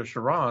Fabio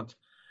Cherant,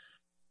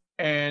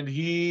 and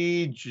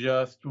he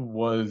just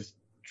was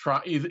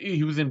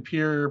he was in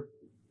pure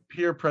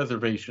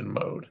preservation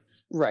mode.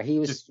 Right.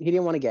 He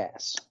didn't want to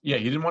gas. Yeah,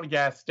 he didn't want to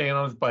gas, staying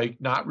on his bike,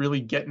 not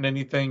really getting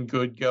anything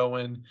good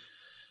going,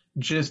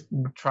 just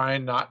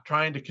trying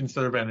to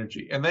conserve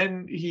energy. And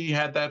then he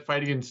had that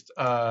fight against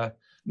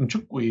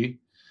Nzechukwu,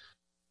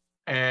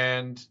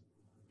 and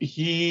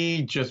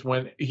he just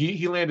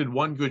he landed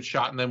one good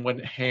shot and then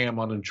went ham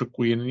on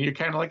Nzechukwu, and you're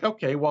kind of like,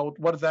 okay, well,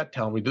 what does that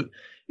tell me?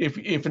 If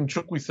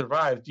Nzechukwu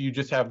survives, do you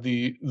just have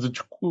the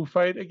Nzechukwu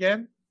fight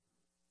again?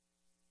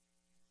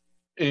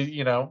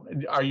 You know,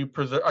 are you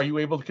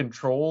able to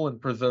control and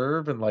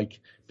preserve and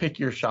like pick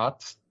your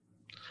shots?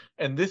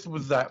 And this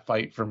was that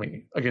fight for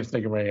me against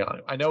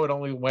Negumereanu. I know it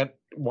only went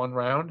one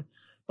round,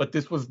 but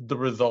this was the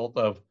result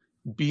of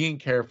being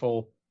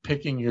careful,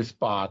 picking your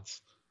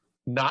spots,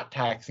 not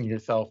taxing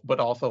yourself, but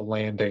also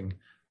landing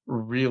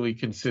really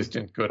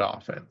consistent, good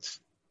offense.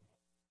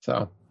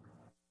 So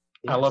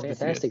yeah, I love this.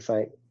 Fantastic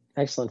fight.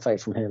 Excellent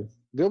fight from him.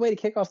 Good way to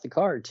kick off the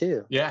card,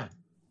 too. Yeah.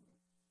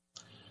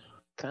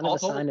 Kind of a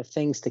sign of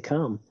things to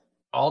come.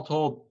 All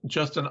told,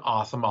 just an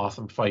awesome,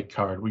 awesome fight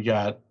card. We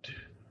got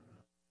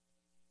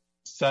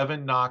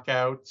 7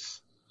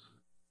 knockouts,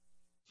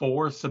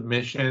 4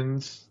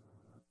 submissions,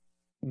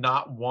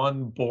 not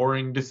one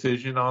boring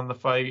decision on the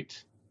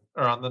fight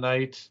or on the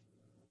night.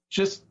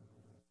 Just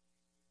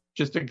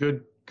a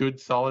good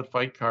solid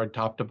fight card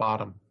top to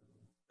bottom.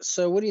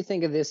 So what do you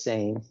think of this,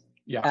 Zane?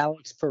 Yeah.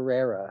 Alex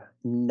Pereira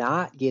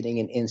not getting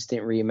an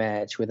instant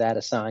rematch with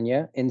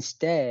Adesanya,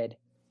 instead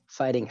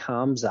fighting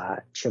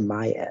Khamzat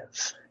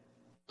Chimaev.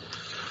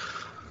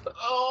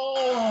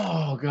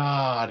 Oh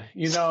God.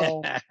 You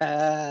know,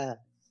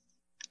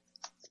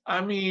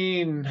 I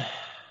mean,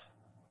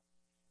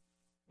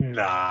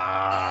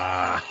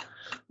 nah.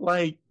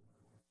 Like,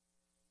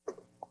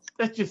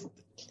 that's just,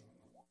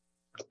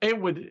 it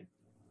would.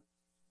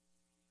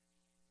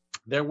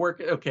 Their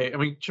work, okay. I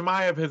mean,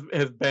 Chimaev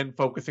has been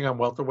focusing on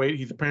welterweight.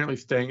 He's apparently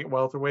staying at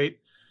welterweight.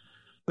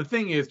 The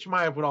thing is,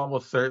 Chimaev would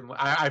almost certainly.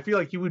 I feel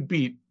like he would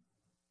beat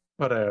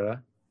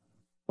Pereira.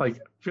 Like,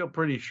 feel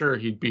pretty sure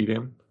he'd beat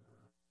him.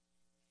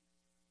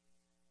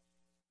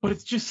 But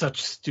it's just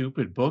such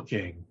stupid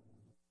booking.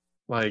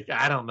 Like,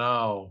 I don't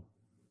know.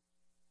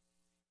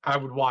 I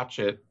would watch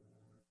it.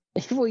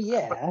 Well,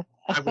 yeah.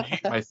 I would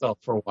hate myself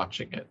for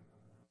watching it.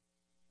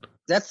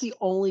 That's the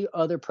only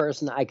other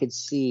person I could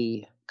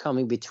see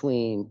coming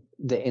between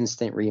the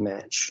instant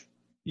rematch.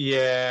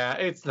 Yeah,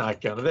 it's not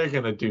gonna. They're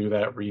gonna do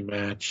that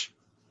rematch.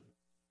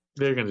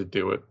 They're gonna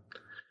do it.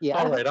 Yeah.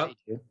 All right.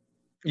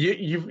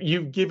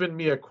 You've given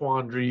me a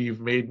quandary.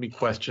 You've made me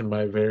question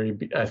my very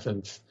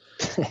essence.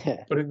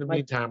 But in the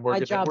meantime,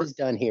 my job is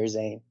done here,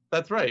 Zane.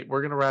 That's right.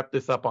 We're going to wrap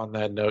this up on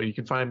that note. You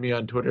can find me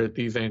on Twitter at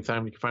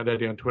TheZaneSimon. You can find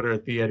Eddie on Twitter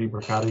at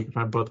TheEddieMercado. You can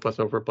find both of us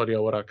over at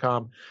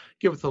BloodyElbow.com.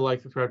 Give us a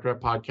like, subscribe to our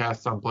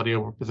podcasts on Bloody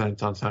Elbow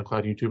Presents on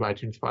SoundCloud, YouTube,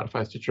 iTunes,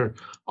 Spotify, Stitcher,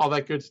 all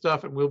that good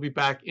stuff. And we'll be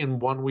back in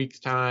 1 week's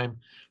time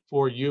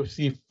for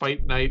UFC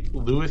Fight Night,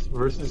 Lewis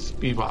versus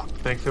Spivak.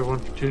 Thanks, everyone,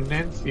 for tuning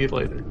in. See you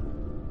later.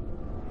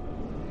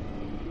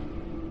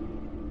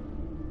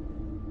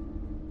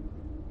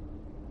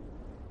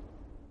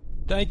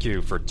 Thank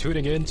you for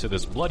tuning in to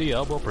this Bloody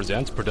Elbow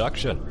Presents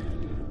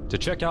production. To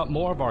check out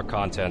more of our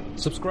content,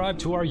 subscribe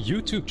to our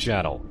YouTube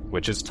channel,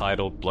 which is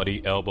titled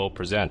Bloody Elbow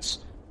Presents.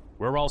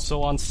 We're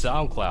also on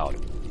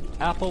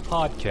SoundCloud, Apple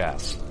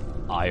Podcasts,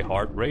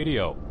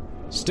 iHeartRadio,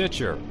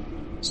 Stitcher,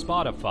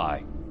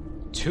 Spotify,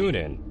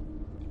 TuneIn,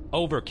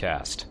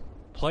 Overcast,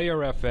 Player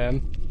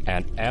FM,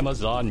 and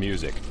Amazon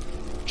Music.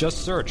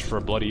 Just search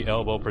for Bloody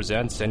Elbow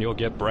Presents and you'll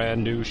get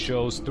brand new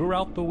shows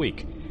throughout the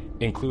week,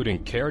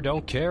 including Care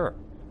Don't Care,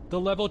 the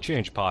Level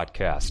Change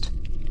Podcast,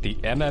 the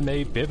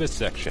MMA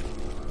Vivisection,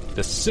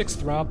 the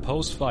 6th Round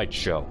Post-Fight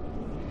Show,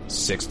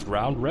 6th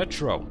Round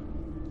Retro,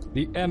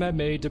 the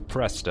MMA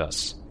Depressed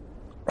Us,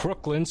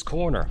 Crooklyn's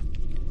Corner,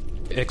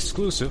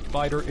 exclusive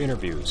fighter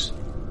interviews,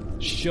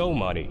 Show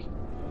Money,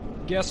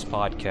 guest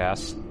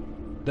podcasts,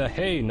 the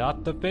Hey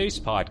Not the Face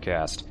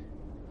podcast,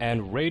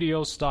 and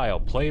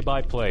radio-style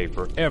play-by-play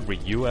for every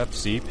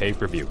UFC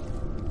pay-per-view.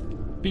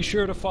 Be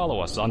sure to follow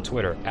us on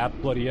Twitter at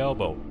Bloody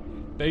Elbow,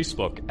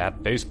 Facebook at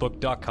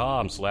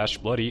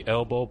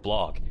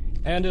facebook.com/BloodyElbowBlog,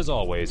 and as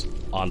always,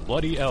 on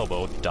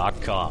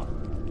BloodyElbow.com.